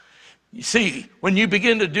 You see, when you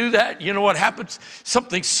begin to do that, you know what happens?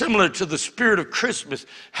 Something similar to the spirit of Christmas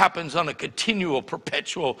happens on a continual,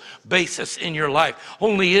 perpetual basis in your life.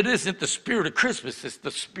 Only it isn't the spirit of Christmas, it's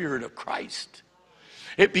the spirit of Christ.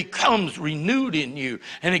 It becomes renewed in you,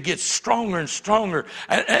 and it gets stronger and stronger.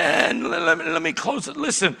 And let me close it.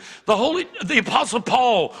 Listen, the Apostle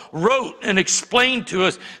Paul wrote and explained to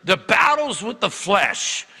us the battles with the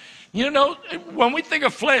flesh. You know, when we think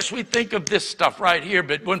of flesh, we think of this stuff right here.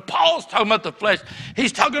 But when Paul's talking about the flesh,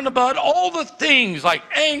 he's talking about all the things like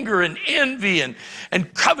anger and envy and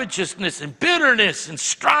covetousness and bitterness and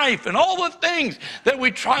strife and all the things that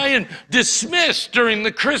we try and dismiss during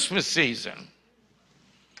the Christmas season.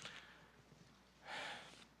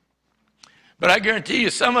 But I guarantee you,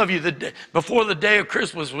 some of you, before the day of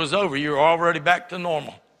Christmas was over, you were already back to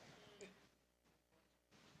normal.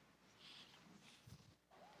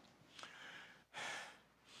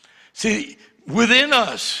 See, within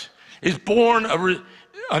us is born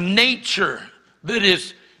a nature that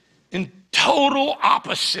is in total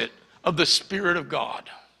opposite of the Spirit of God.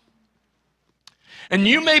 And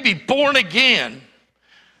you may be born again,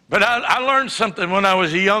 but I learned something when I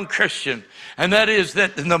was a young Christian, and that is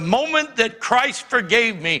that in the moment that Christ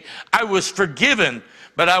forgave me, I was forgiven,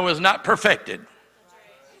 but I was not perfected.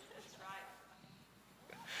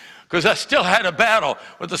 Because I still had a battle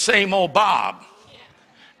with the same old Bob.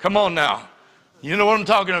 Come on now. You know what I'm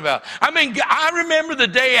talking about. I mean, I remember the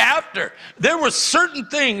day after, there were certain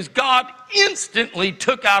things God instantly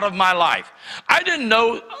took out of my life. I didn't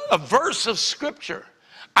know a verse of Scripture.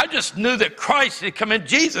 I just knew that Christ had come in,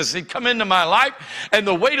 Jesus had come into my life, and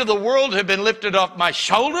the weight of the world had been lifted off my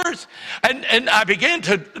shoulders. And I began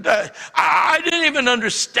to, I didn't even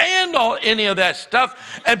understand any of that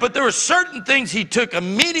stuff. But there were certain things he took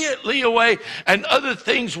immediately away, and other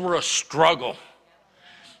things were a struggle.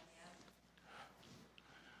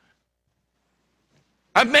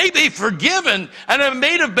 I may be forgiven, and I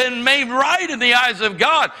may have been made right in the eyes of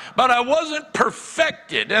God, but I wasn't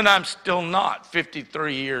perfected, and I'm still not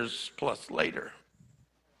 53 years plus later.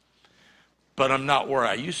 But I'm not where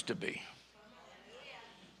I used to be.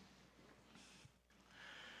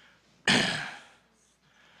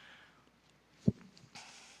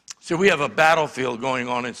 So we have a battlefield going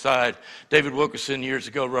on inside. David Wilkerson years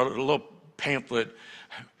ago wrote a little pamphlet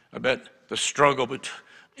about the struggle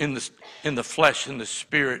in the flesh and the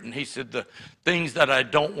spirit, and he said the things that I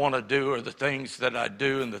don't want to do are the things that I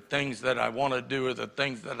do, and the things that I want to do are the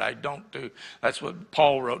things that I don't do. That's what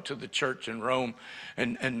Paul wrote to the church in Rome,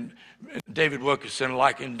 and David Wilkerson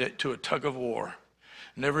likened it to a tug of war.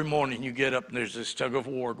 And every morning you get up and there's this tug of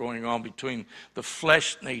war going on between the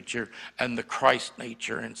flesh nature and the Christ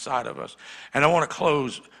nature inside of us. And I want to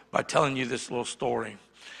close by telling you this little story.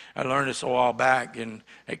 I learned this a while back, and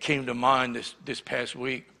it came to mind this past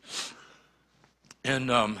week.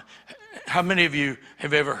 And how many of you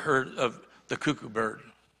have ever heard of the cuckoo bird?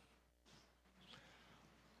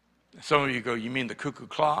 Some of you go, you mean the cuckoo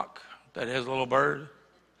clock that has a little bird?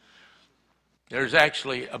 There's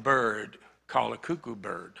actually a bird called a cuckoo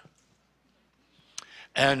bird.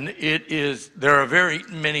 And there are very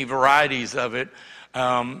many varieties of it.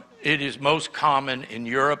 It is most common in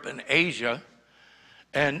Europe and Asia.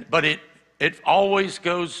 But it always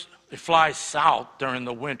it flies south during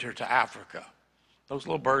the winter to Africa. Those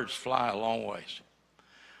little birds fly a long ways.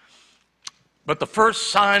 But the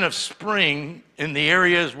first sign of spring in the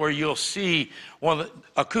areas where you'll see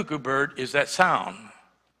a cuckoo bird is that sound.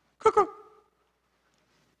 Cuckoo.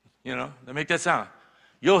 You know, they make that sound.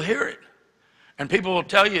 You'll hear it. And people will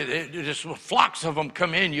tell you, just flocks of them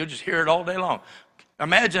come in, you'll just hear it all day long.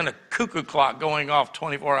 Imagine a cuckoo clock going off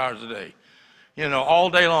 24 hours a day. You know,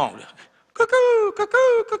 all day long. Cuckoo,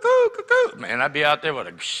 cuckoo, cuckoo, cuckoo. Man, I'd be out there with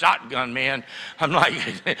a shotgun, man. I'm like,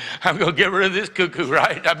 I'm going to get rid of this cuckoo,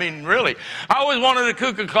 right? I mean, really. I always wanted a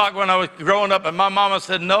cuckoo clock when I was growing up, and my mama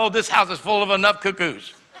said, no, this house is full of enough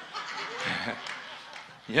cuckoos.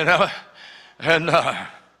 You know? And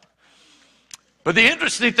but the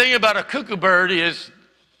interesting thing about a cuckoo bird is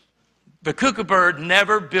the cuckoo bird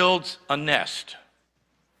never builds a nest.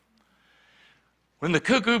 When the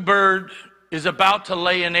cuckoo bird is about to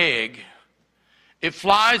lay an egg, it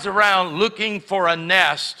flies around looking for a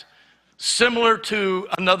nest similar to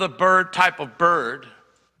another bird, type of bird.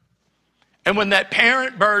 And when that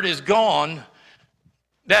parent bird is gone,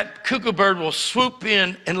 that cuckoo bird will swoop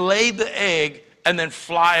in and lay the egg and then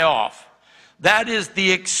fly off. That is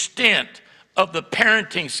the extent of the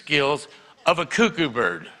parenting skills of a cuckoo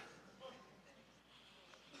bird.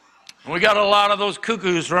 We got a lot of those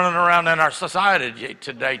cuckoos running around in our society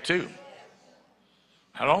today too.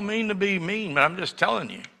 I don't mean to be mean, but I'm just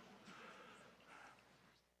telling you.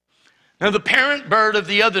 Now the parent bird of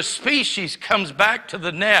the other species comes back to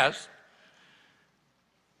the nest,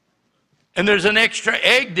 and there's an extra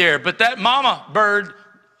egg there, but that mama bird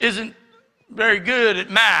isn't very good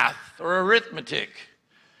at math or arithmetic.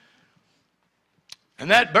 And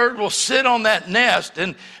that bird will sit on that nest.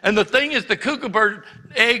 And the thing is, the cuckoo bird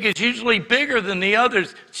egg is usually bigger than the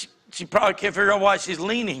others. She probably can't figure out why she's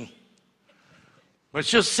leaning. But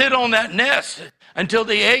she'll sit on that nest until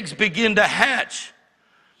the eggs begin to hatch.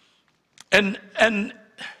 And the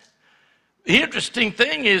interesting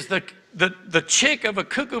thing is the chick of a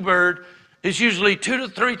cuckoo bird is usually 2 to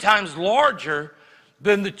 3 times larger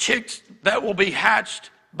than the chicks that will be hatched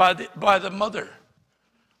by the mother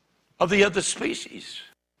of the other species.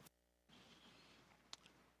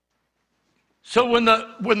 So when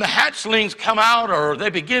the hatchlings come out, or they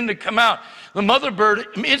begin to come out, the mother bird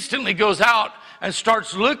instantly goes out and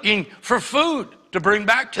starts looking for food to bring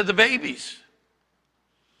back to the babies.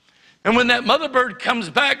 And when that mother bird comes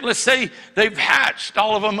back, let's say they've hatched,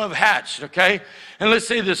 all of them have hatched, okay? And let's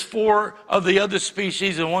say there's 4 of the other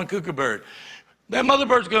species and 1 cuckoo bird. That mother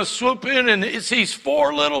bird's going to swoop in, and it sees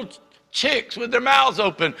 4 little chicks with their mouths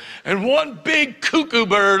open, and 1 big cuckoo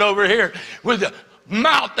bird over here with a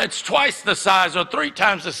mouth that's twice the size or 3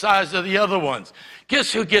 times the size of the other ones.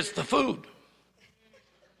 Guess who gets the food?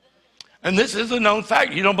 And this is a known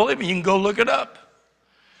fact. You don't believe me? You can go look it up.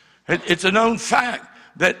 It's a known fact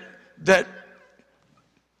that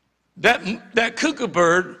cuckoo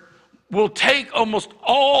bird will take almost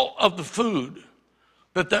all of the food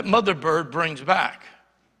that mother bird brings back.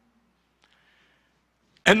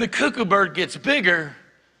 And the cuckoo bird gets bigger,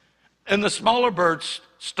 and the smaller birds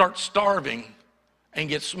start starving and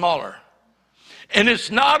get smaller. And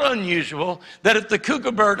it's not unusual that if the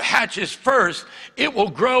cuckoo bird hatches first, it will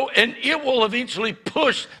grow and it will eventually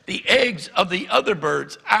push the eggs of the other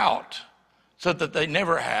birds out so that they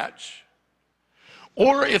never hatch.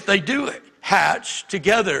 Or if they do hatch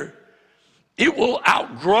together, it will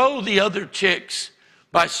outgrow the other chicks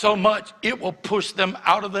by so much, it will push them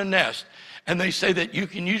out of the nest. And they say that you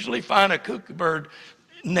can usually find a cuckoo bird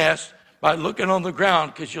nest by looking on the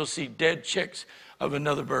ground, because you'll see dead chicks of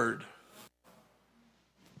another bird.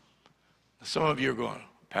 Some of you are going,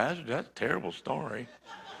 Pastor, that's a terrible story.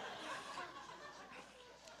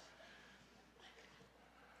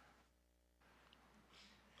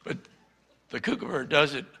 But the cuckoo bird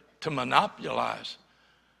does it to monopolize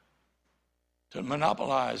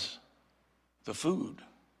the food.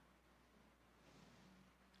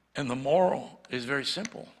 And the moral is very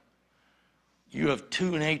simple. You have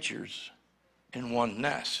 2 natures in 1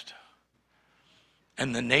 nest.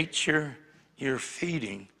 And the nature you're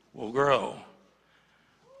feeding will grow.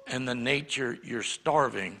 And the nature you're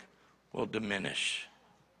starving will diminish.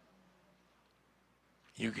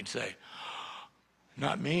 You can say,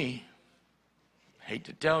 not me. Hate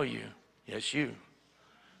to tell you. Yes, you.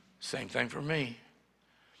 Same thing for me.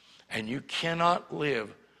 And you cannot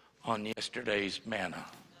live on yesterday's manna.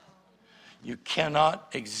 You cannot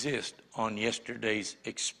exist on yesterday's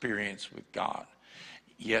experience with God.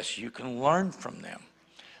 Yes, you can learn from them,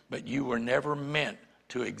 but you were never meant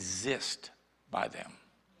to exist by them.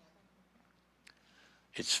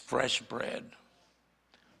 It's fresh bread,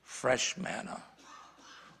 fresh manna,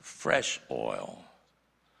 fresh oil,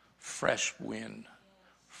 fresh wind,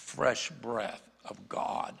 fresh breath of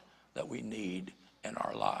God that we need in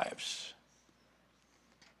our lives.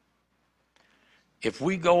 If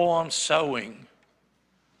we go on sowing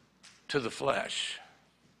to the flesh,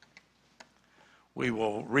 we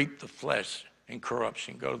will reap the flesh in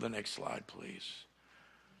corruption. Go to the next slide, please.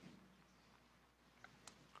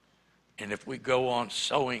 And if we go on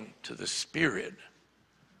sowing to the Spirit,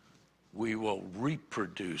 we will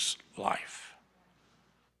reproduce life.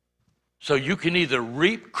 So you can either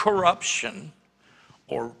reap corruption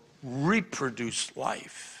or reproduce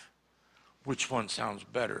life. Which one sounds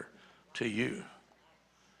better to you?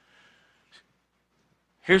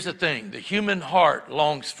 Here's the thing. The human heart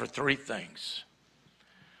longs for three things.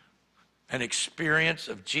 An experience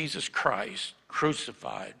of Jesus Christ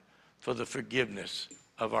crucified for the forgiveness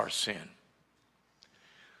of our sin.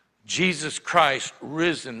 Jesus Christ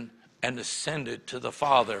risen and ascended to the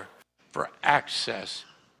Father for access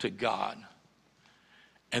to God.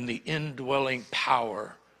 And the indwelling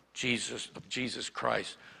power of Jesus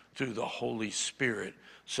Christ through the Holy Spirit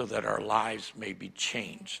so that our lives may be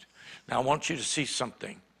changed. Now I want you to see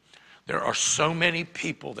something. There are so many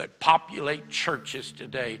people that populate churches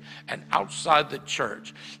today and outside the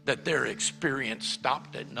church that their experience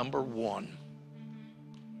stopped at number one.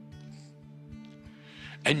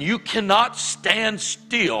 And you cannot stand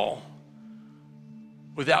still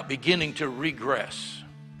without beginning to regress.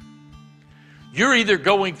 You're either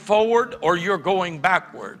going forward or you're going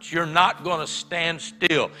backwards. You're not going to stand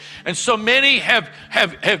still. And so many have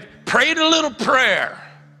prayed a little prayer.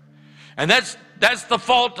 And that's the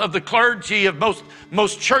fault of the clergy of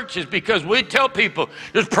most churches, because we tell people,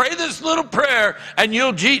 just pray this little prayer and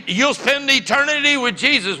you'll spend eternity with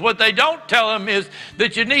Jesus. What they don't tell them is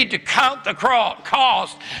that you need to count the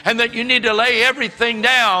cost and that you need to lay everything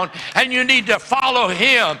down and you need to follow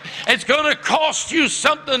him. It's going to cost you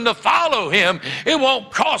something to follow him. It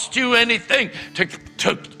won't cost you anything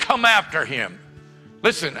to come after him.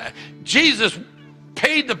 Listen, Jesus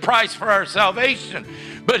paid the price for our salvation,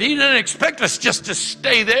 but he didn't expect us just to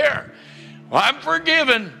stay there. Well, I'm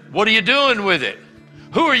forgiven. What are you doing with it?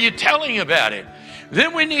 Who are you telling about it?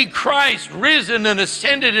 Then we need Christ risen and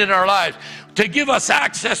ascended in our lives to give us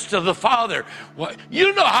access to the Father.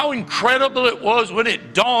 You know how incredible it was when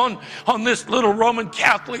it dawned on this little Roman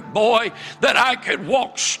Catholic boy that I could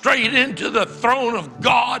walk straight into the throne of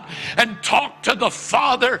God and talk to the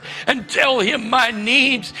Father and tell him my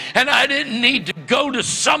needs, and I didn't need to go to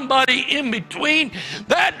somebody in between.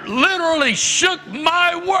 That literally shook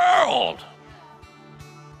my world.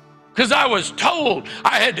 Because I was told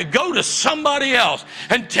I had to go to somebody else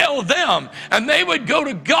and tell them, and they would go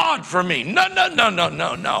to God for me.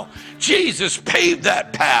 No. Jesus paved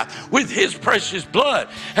that path with his precious blood.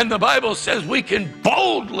 And the Bible says we can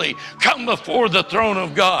boldly come before the throne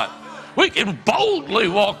of God. We can boldly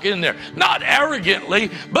walk in there, not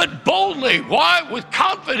arrogantly, but boldly. Why? With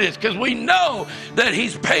confidence, because we know that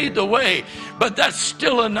he's paid the way. But that's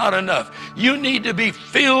still not enough. You need to be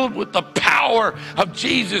filled with the power of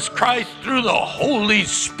Jesus Christ through the Holy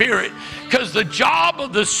Spirit, because the job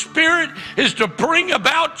of the Spirit is to bring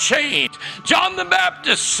about change. John the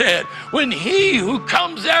Baptist said, when he who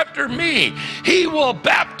comes after me, he will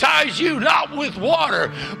baptize you not with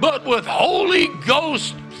water, but with Holy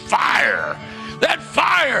Ghost fire. That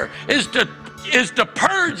fire is to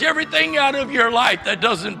purge everything out of your life that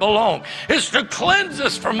doesn't belong. It's to cleanse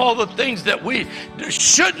us from all the things that we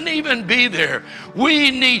shouldn't even be there.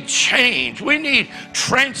 We need change. We need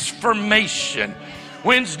transformation.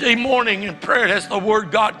 Wednesday morning in prayer, that's the word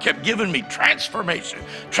God kept giving me. Transformation.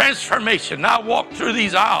 And I walked through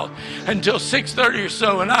these aisles until 6:30 or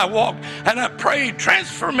so, and I walked and I prayed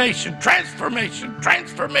transformation.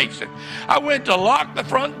 I went to lock the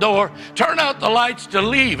front door, turn out the lights to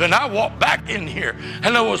leave, and I walked back in here.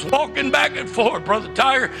 And I was walking back and forth, Brother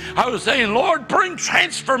Tiger. I was saying, Lord, bring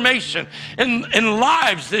transformation in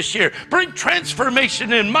lives this year. Bring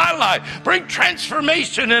transformation in my life. Bring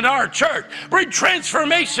transformation in our church. Bring transformation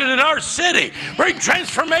in our city. Bring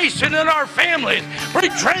transformation in our families. Bring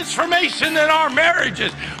transformation in our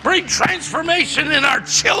marriages. Bring transformation in our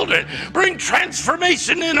children. Bring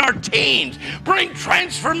transformation in our teens. Bring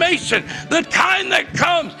transformation, the kind that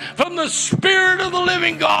comes from the Spirit of the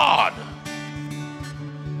living God.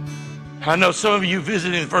 I know some of you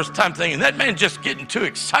visiting the first time thinking, that man's just getting too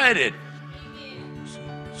excited.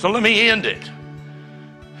 So let me end it.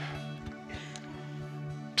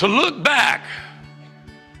 To look back,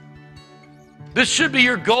 this should be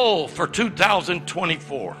your goal for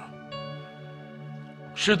 2024.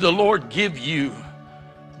 Should the Lord give you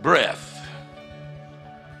breath,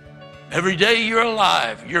 every day you're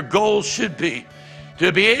alive, your goal should be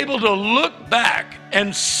to be able to look back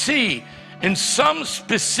and see in some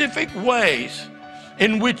specific ways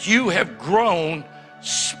in which you have grown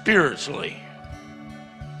spiritually.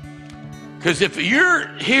 Because if you're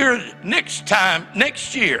here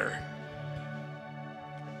next year,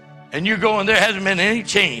 and you're going, there hasn't been any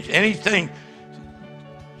change, anything,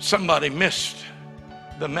 somebody missed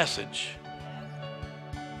the message.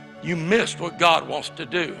 You missed what God wants to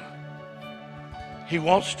do. He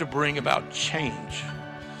wants to bring about change.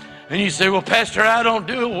 And you say, well, Pastor, I don't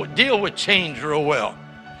deal with change real well.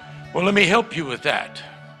 Well, let me help you with that.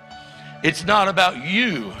 It's not about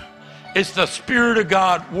you. It's the Spirit of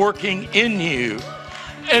God working in you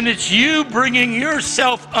And it's you bringing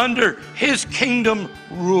yourself under his kingdom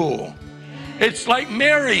rule. It's like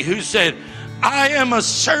Mary who said, I am a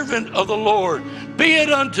servant of the Lord. Be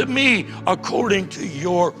it unto me according to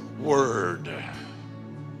your word.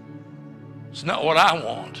 It's not what I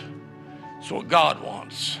want. It's what God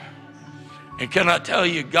wants. And can I tell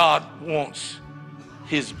you, God wants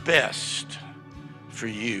his best for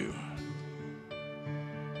you.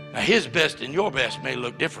 Now, his best and your best may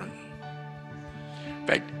look different. In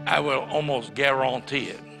fact, I will almost guarantee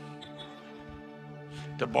it,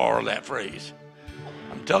 to borrow that phrase.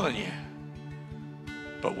 I'm telling you.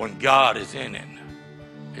 But when God is in it,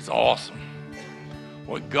 it's awesome.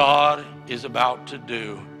 What God is about to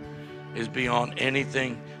do is beyond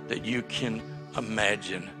anything that you can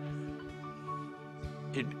imagine.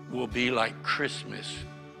 It will be like Christmas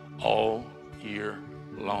all year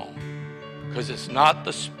long. Because it's not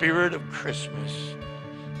the spirit of Christmas,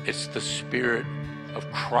 it's the spirit of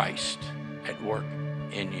Christ at work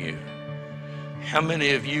in you. How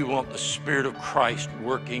many of you want the Spirit of Christ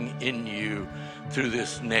working in you through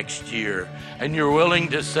this next year? And you're willing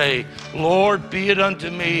to say, Lord, be it unto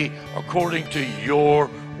me according to your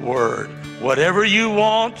word. Whatever you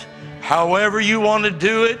want, however you want to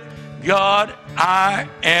do it, God, I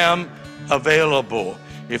am available.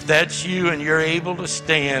 If that's you and you're able to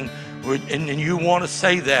stand and you want to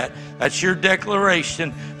say that, that's your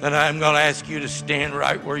declaration, then I'm going to ask you to stand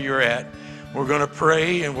right where you're at. We're going to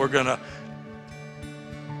pray and we're going to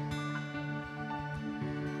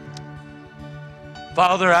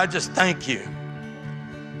Father, I just thank you.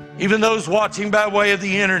 Even those watching by way of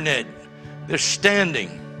the internet, they're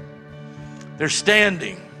standing. They're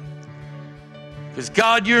standing. Because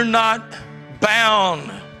God, you're not bound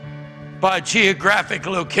by geographic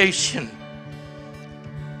location.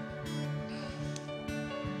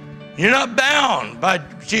 You're not bound by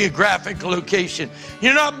geographic location.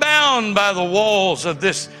 You're not bound by the walls of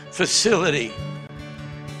this facility.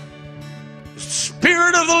 The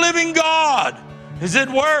Spirit of the living God is at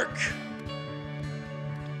work.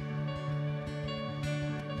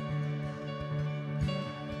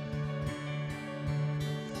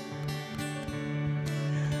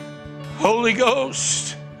 Holy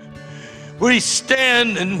Ghost, we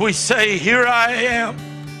stand and we say, here I am.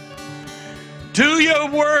 Do your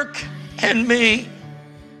work in me.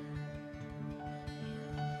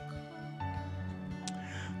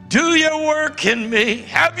 Do your work in me.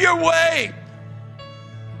 Have your way.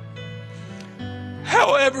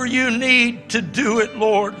 However you need to do it,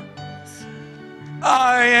 Lord.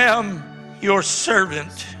 I am your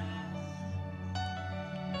servant.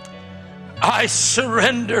 I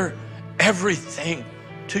surrender everything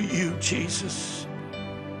to you, Jesus.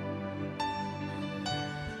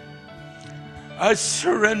 I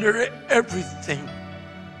surrender everything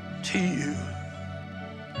to you.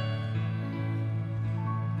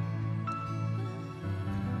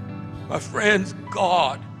 My friends,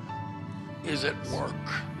 God is at work.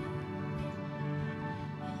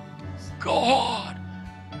 God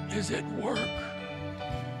is at work.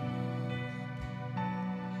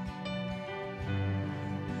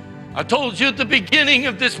 I told you at the beginning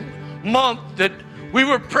of this month that we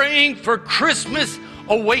were praying for Christmas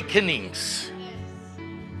awakenings.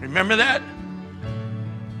 Remember that?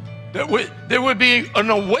 There would be an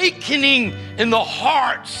awakening in the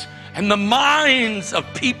hearts and the minds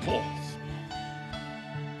of people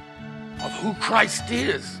of who Christ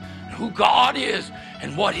is, and who God is,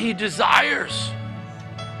 and what he desires.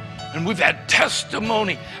 And we've had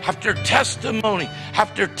testimony after testimony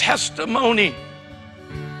after testimony.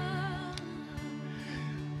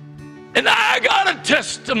 And I got a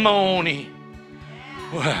testimony.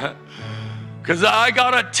 Because I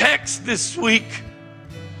got a text this week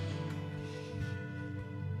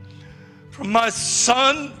from my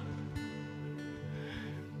son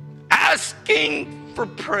asking for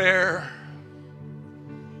prayer.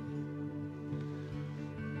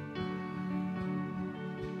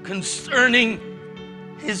 Concerning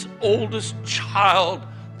his oldest child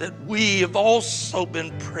that we have also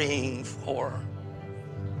been praying for.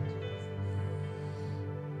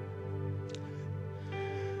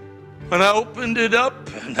 When I opened it up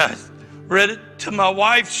and I read it to my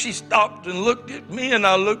wife, she stopped and looked at me and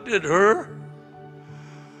I looked at her.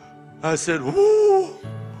 I said, "Ooh,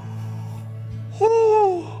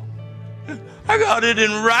 ooh, I got it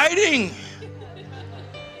in writing."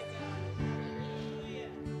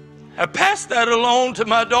 I passed that along to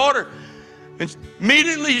my daughter, and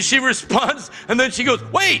immediately she responds, and then she goes,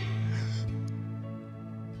 "Wait,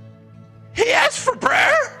 he asked for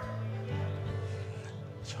prayer?"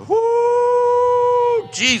 So, ooh,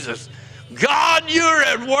 Jesus, God, you're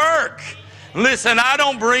at work. Listen, I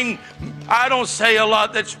don't say a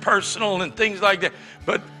lot that's personal and things like that,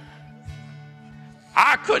 but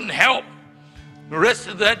I couldn't help the rest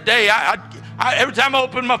of that day. Every time I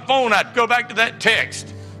opened my phone, I'd go back to that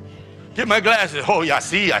text. Get my glasses. Oh, yeah, I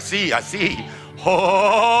see.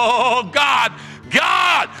 Oh, God,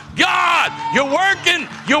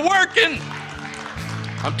 you're working.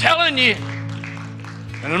 I'm telling you,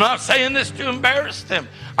 and I'm not saying this to embarrass them.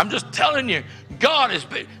 I'm just telling you, God's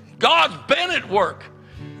been at work.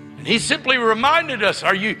 And he simply reminded us,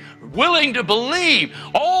 are you willing to believe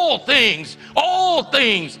all things are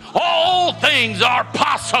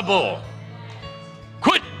possible?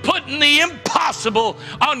 Quit putting the impossible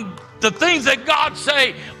on the things that God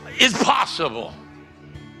say is possible.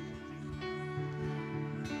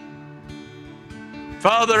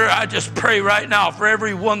 Father, I just pray right now for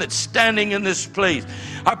everyone that's standing in this place.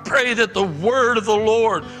 I pray that the word of the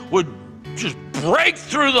Lord would just break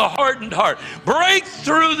through the hardened heart, break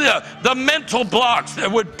through the mental blocks,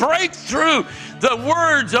 that would break through the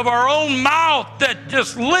words of our own mouth that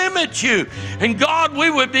just limit you. And God, we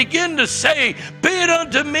would begin to say, be it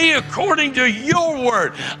unto me according to your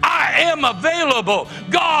word. I am available.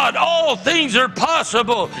 God, all things are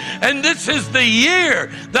possible. And this is the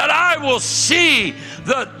year that I will see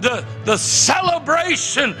the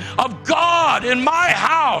celebration of God in my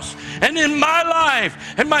house and in my life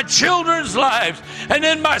and my children's lives and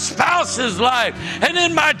in my spouse's life and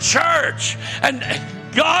in my church. And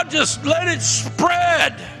God, just let it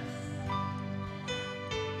spread.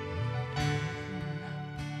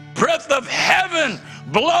 Breath of heaven,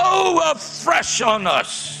 blow afresh on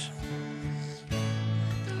us.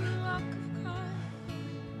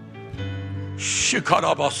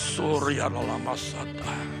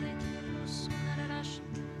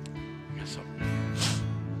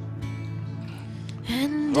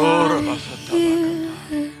 And I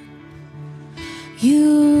hear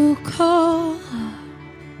you call.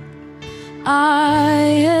 I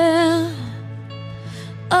am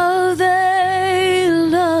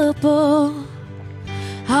available.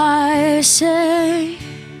 I say,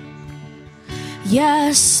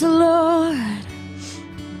 yes, Lord.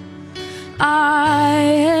 I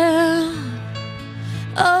am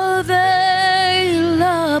available,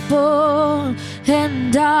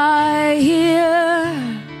 and I hear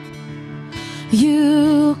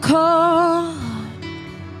you call.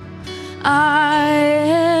 I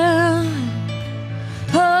am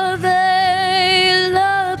available,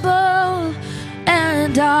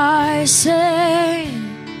 and I say,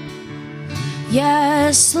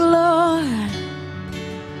 yes, Lord.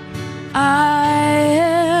 I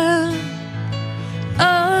am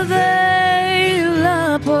available.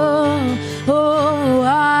 Oh,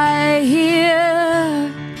 I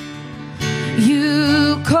hear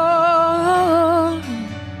you call.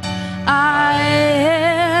 I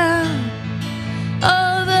am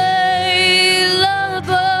available,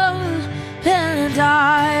 and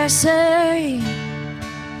I say,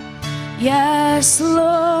 yes,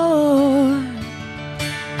 Lord.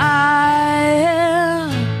 I am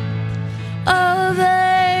available.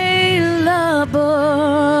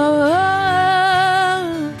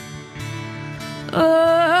 Oh.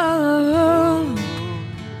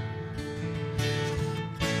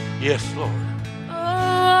 Yes, Lord. Oh,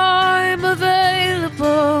 I'm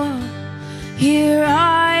available. Here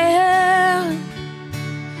I am.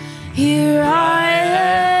 Here I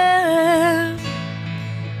am.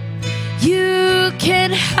 You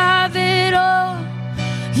can have it all.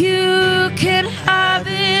 You can have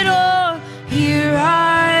it all. Here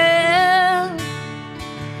I am.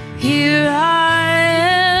 Here I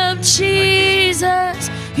am, Jesus.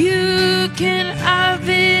 You can have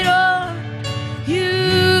it all.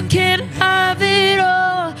 You can have it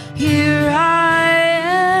all. Here I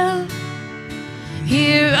am.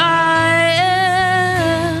 Here I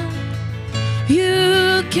am.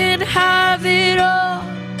 You can have it all.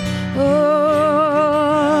 Oh,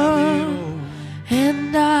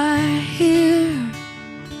 and I hear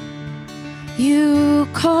you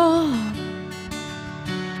call.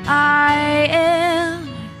 I am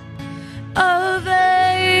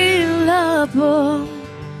available.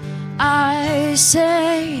 I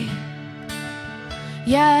say,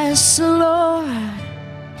 yes, Lord.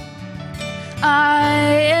 I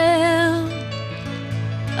am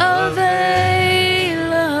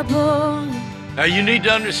available. Now you need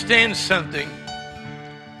to understand something.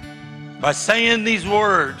 By saying these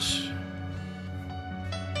words,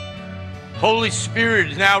 Holy Spirit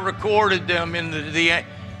has now recorded them in the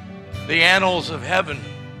annals of heaven.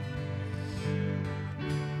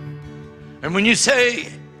 And when you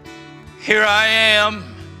say, here I am,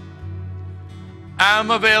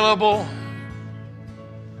 I'm available,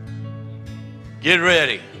 Get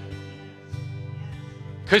ready.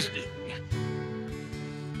 Because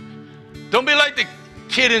don't be like the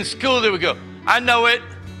kid in school that would go, I know it.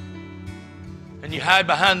 And you hide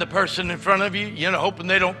behind the person in front of you, hoping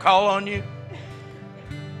they don't call on you.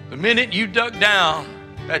 The minute you duck down,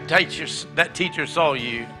 that teacher saw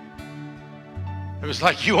you. It was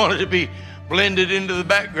like you wanted to be blended into the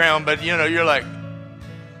background, but you're like,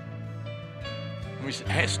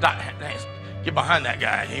 hey, stop, get behind that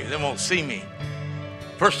guy. They won't see me.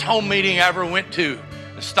 First home meeting I ever went to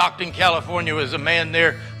in Stockton, California, was a man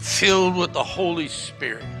there filled with the Holy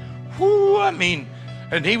Spirit. Whoo,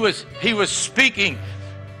 and he was speaking,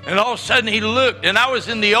 and all of a sudden he looked, and I was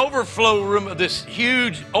in the overflow room of this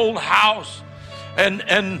huge old house, and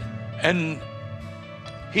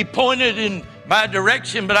he pointed in my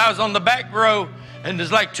direction, but I was on the back row, and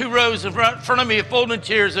there's like 2 rows in front of me of folding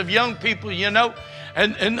chairs of young people,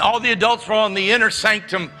 and all the adults were on the inner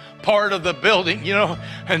sanctum part of the building,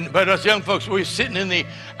 but us young folks, we were sitting in the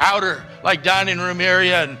outer dining room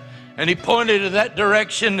area, and he pointed in that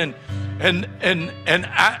direction, and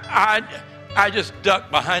I just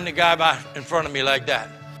ducked behind the guy in front of me like that.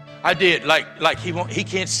 I did, like he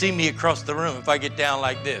can't see me across the room if I get down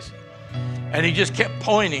like this. And he just kept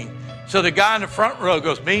pointing. So the guy in the front row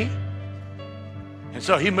goes, me? And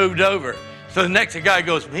so he moved over. So the next guy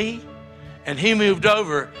goes, me? And he moved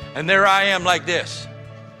over, and there I am like this.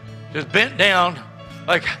 Just bent down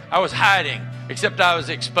like I was hiding, except I was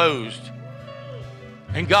exposed.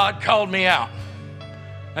 And God called me out.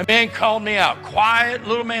 A man called me out. Quiet,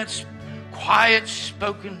 little man, quiet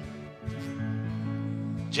spoken.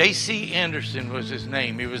 J.C. Anderson was his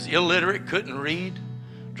name. He was illiterate, couldn't read.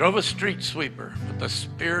 Drove a street sweeper with the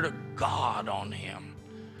Spirit of God on him.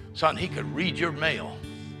 So he could read your mail.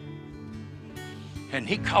 And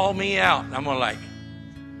he called me out. And I'm like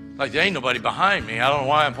there ain't nobody behind me. I don't know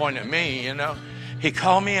why I'm pointing at me, He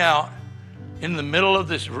called me out in the middle of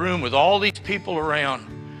this room with all these people around.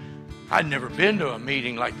 I'd never been to a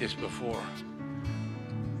meeting like this before.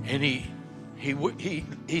 And he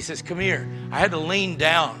says, come here. I had to lean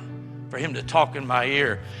down for him to talk in my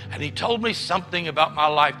ear. And he told me something about my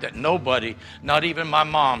life that nobody, not even my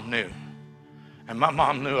mom, knew. And my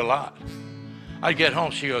mom knew a lot. I'd get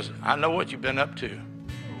home, she goes, I know what you've been up to.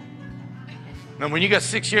 Now, when you got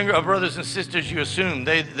 6 younger brothers and sisters, you assume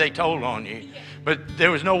they told on you. But there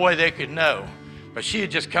was no way they could know. But she had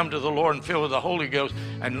just come to the Lord and filled with the Holy Ghost,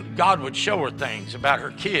 and God would show her things about her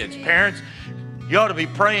kids. Parents, you ought to be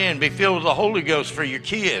praying, be filled with the Holy Ghost for your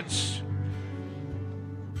kids.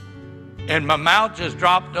 And my mouth just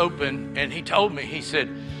dropped open, and he told me, he said,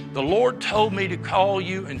 the Lord told me to call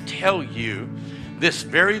you and tell you this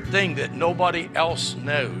very thing that nobody else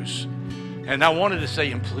knows. And I wanted to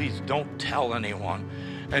say, and please don't tell anyone.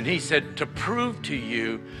 And he said, to prove to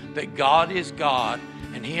you that God is God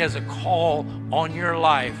and he has a call on your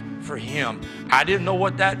life for him. I didn't know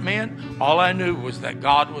what that meant. All I knew was that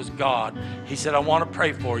God was God. He said, I want to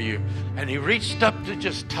pray for you. And he reached up to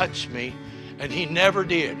just touch me, and he never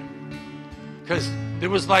did. Because there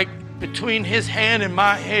was like between his hand and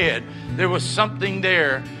my head, there was something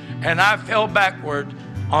there. And I fell backward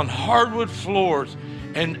on hardwood floors,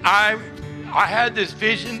 and I had this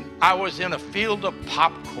vision. I was in a field of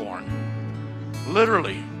popcorn,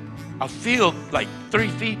 literally a field like 3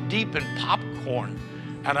 feet deep in popcorn.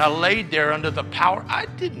 And I laid there under the power. I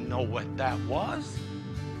didn't know what that was.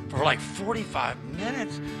 For like 45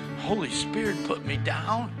 minutes, Holy Spirit put me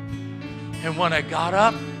down. And when I got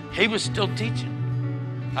up, he was still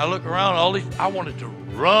teaching. I look around, I wanted to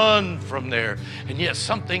run from there. And yet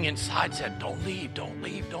something inside said, don't leave, don't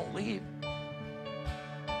leave, don't leave.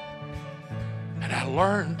 And I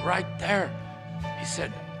learned right there. He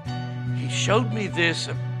said, he showed me this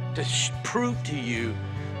to prove to you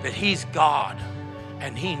that he's God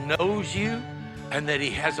and he knows you and that he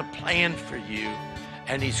has a plan for you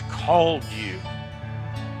and he's called you.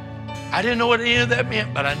 I didn't know what any of that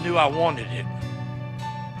meant, but I knew I wanted it.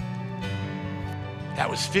 That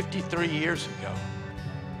was 53 years ago.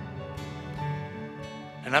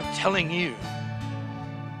 And I'm telling you,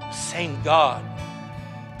 the same God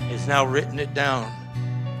has now written it down.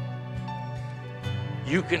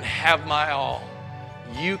 You can have my all.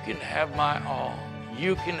 You can have my all.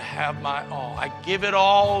 You can have my all. I give it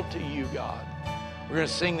all to you, God. We're going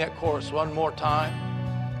to sing that chorus one more time,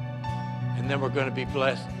 and then we're going to be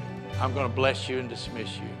blessed. I'm going to bless you and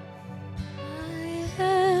dismiss you. I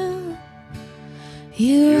am,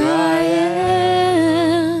 here I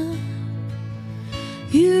am.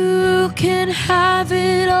 You can have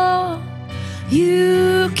it all.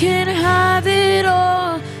 You can have it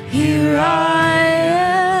all. Here I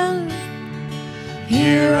am.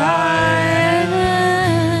 Here I am.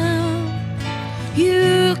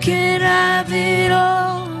 can have it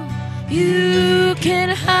all. You can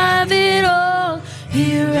have it all.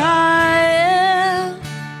 Here I am.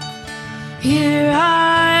 Here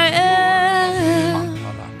I am.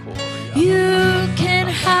 You can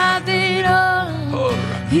have it all.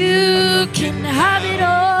 You can have it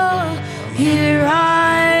all. Here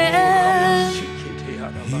I am.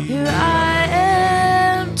 Here I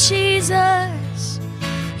am, Jesus.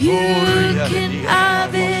 You can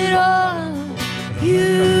have it all.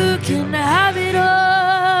 You can have it all.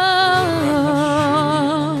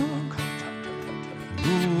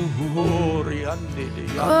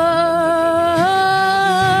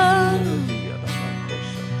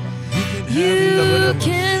 You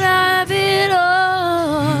can have it all.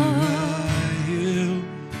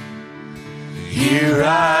 Here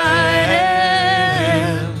I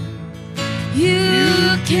am.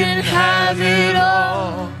 You can have it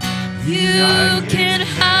all. You can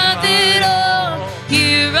have it all.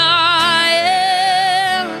 Here I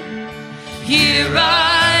am. Here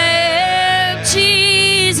I am,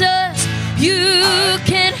 Jesus. You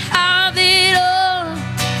can have it all.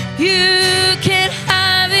 You can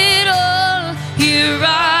have it all. Here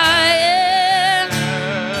I am.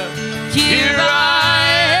 Here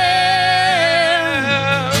I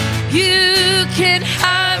am. You can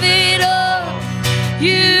have it all.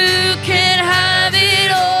 You can have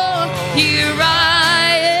it all. Here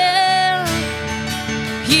I am.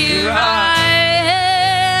 Here I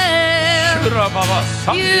am. You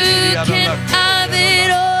can have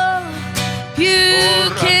it all.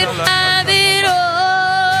 You can have it all.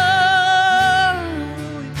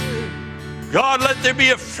 God, let there be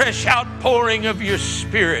a fresh outpouring of your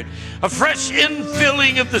Spirit, a fresh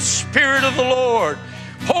infilling of the Spirit of the Lord.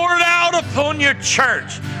 Pour it out upon your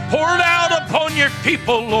church. Pour it out upon your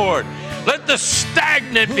people, Lord. Let the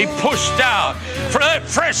stagnant be pushed out. Let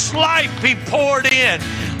fresh life be poured in.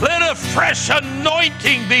 Let a fresh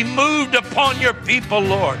anointing be moved upon your people,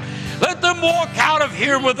 Lord. Let them walk out of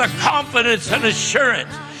here with a confidence and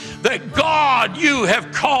assurance that God, you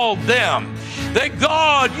have called them. That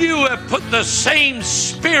God, you have put the same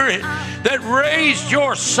Spirit that raised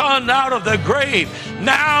your Son out of the grave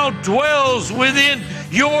now dwells within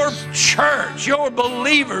your church, your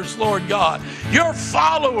believers, Lord God, your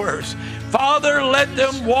followers. Father, let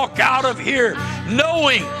them walk out of here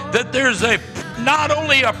knowing that there's not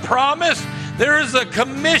only a promise, there is a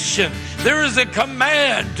commission, there is a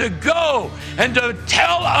command to go and to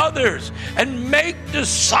tell others and make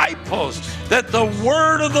disciples, that the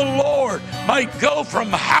word of the Lord might go from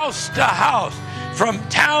house to house, from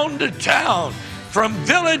town to town, from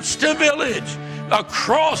village to village,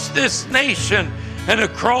 across this nation and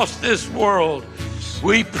across this world.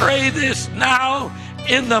 We pray this now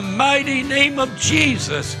in the mighty name of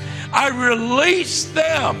Jesus. I release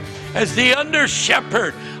them as the under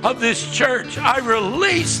shepherd of this church. I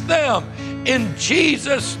release them in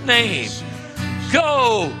Jesus' name.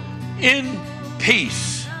 Go in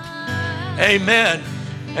peace. Amen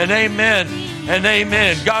and amen and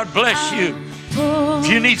amen. God bless you. If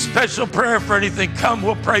you need special prayer for anything, come,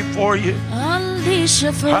 we'll pray for you. Unleash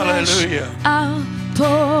a fresh Hallelujah.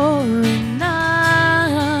 outpouring now.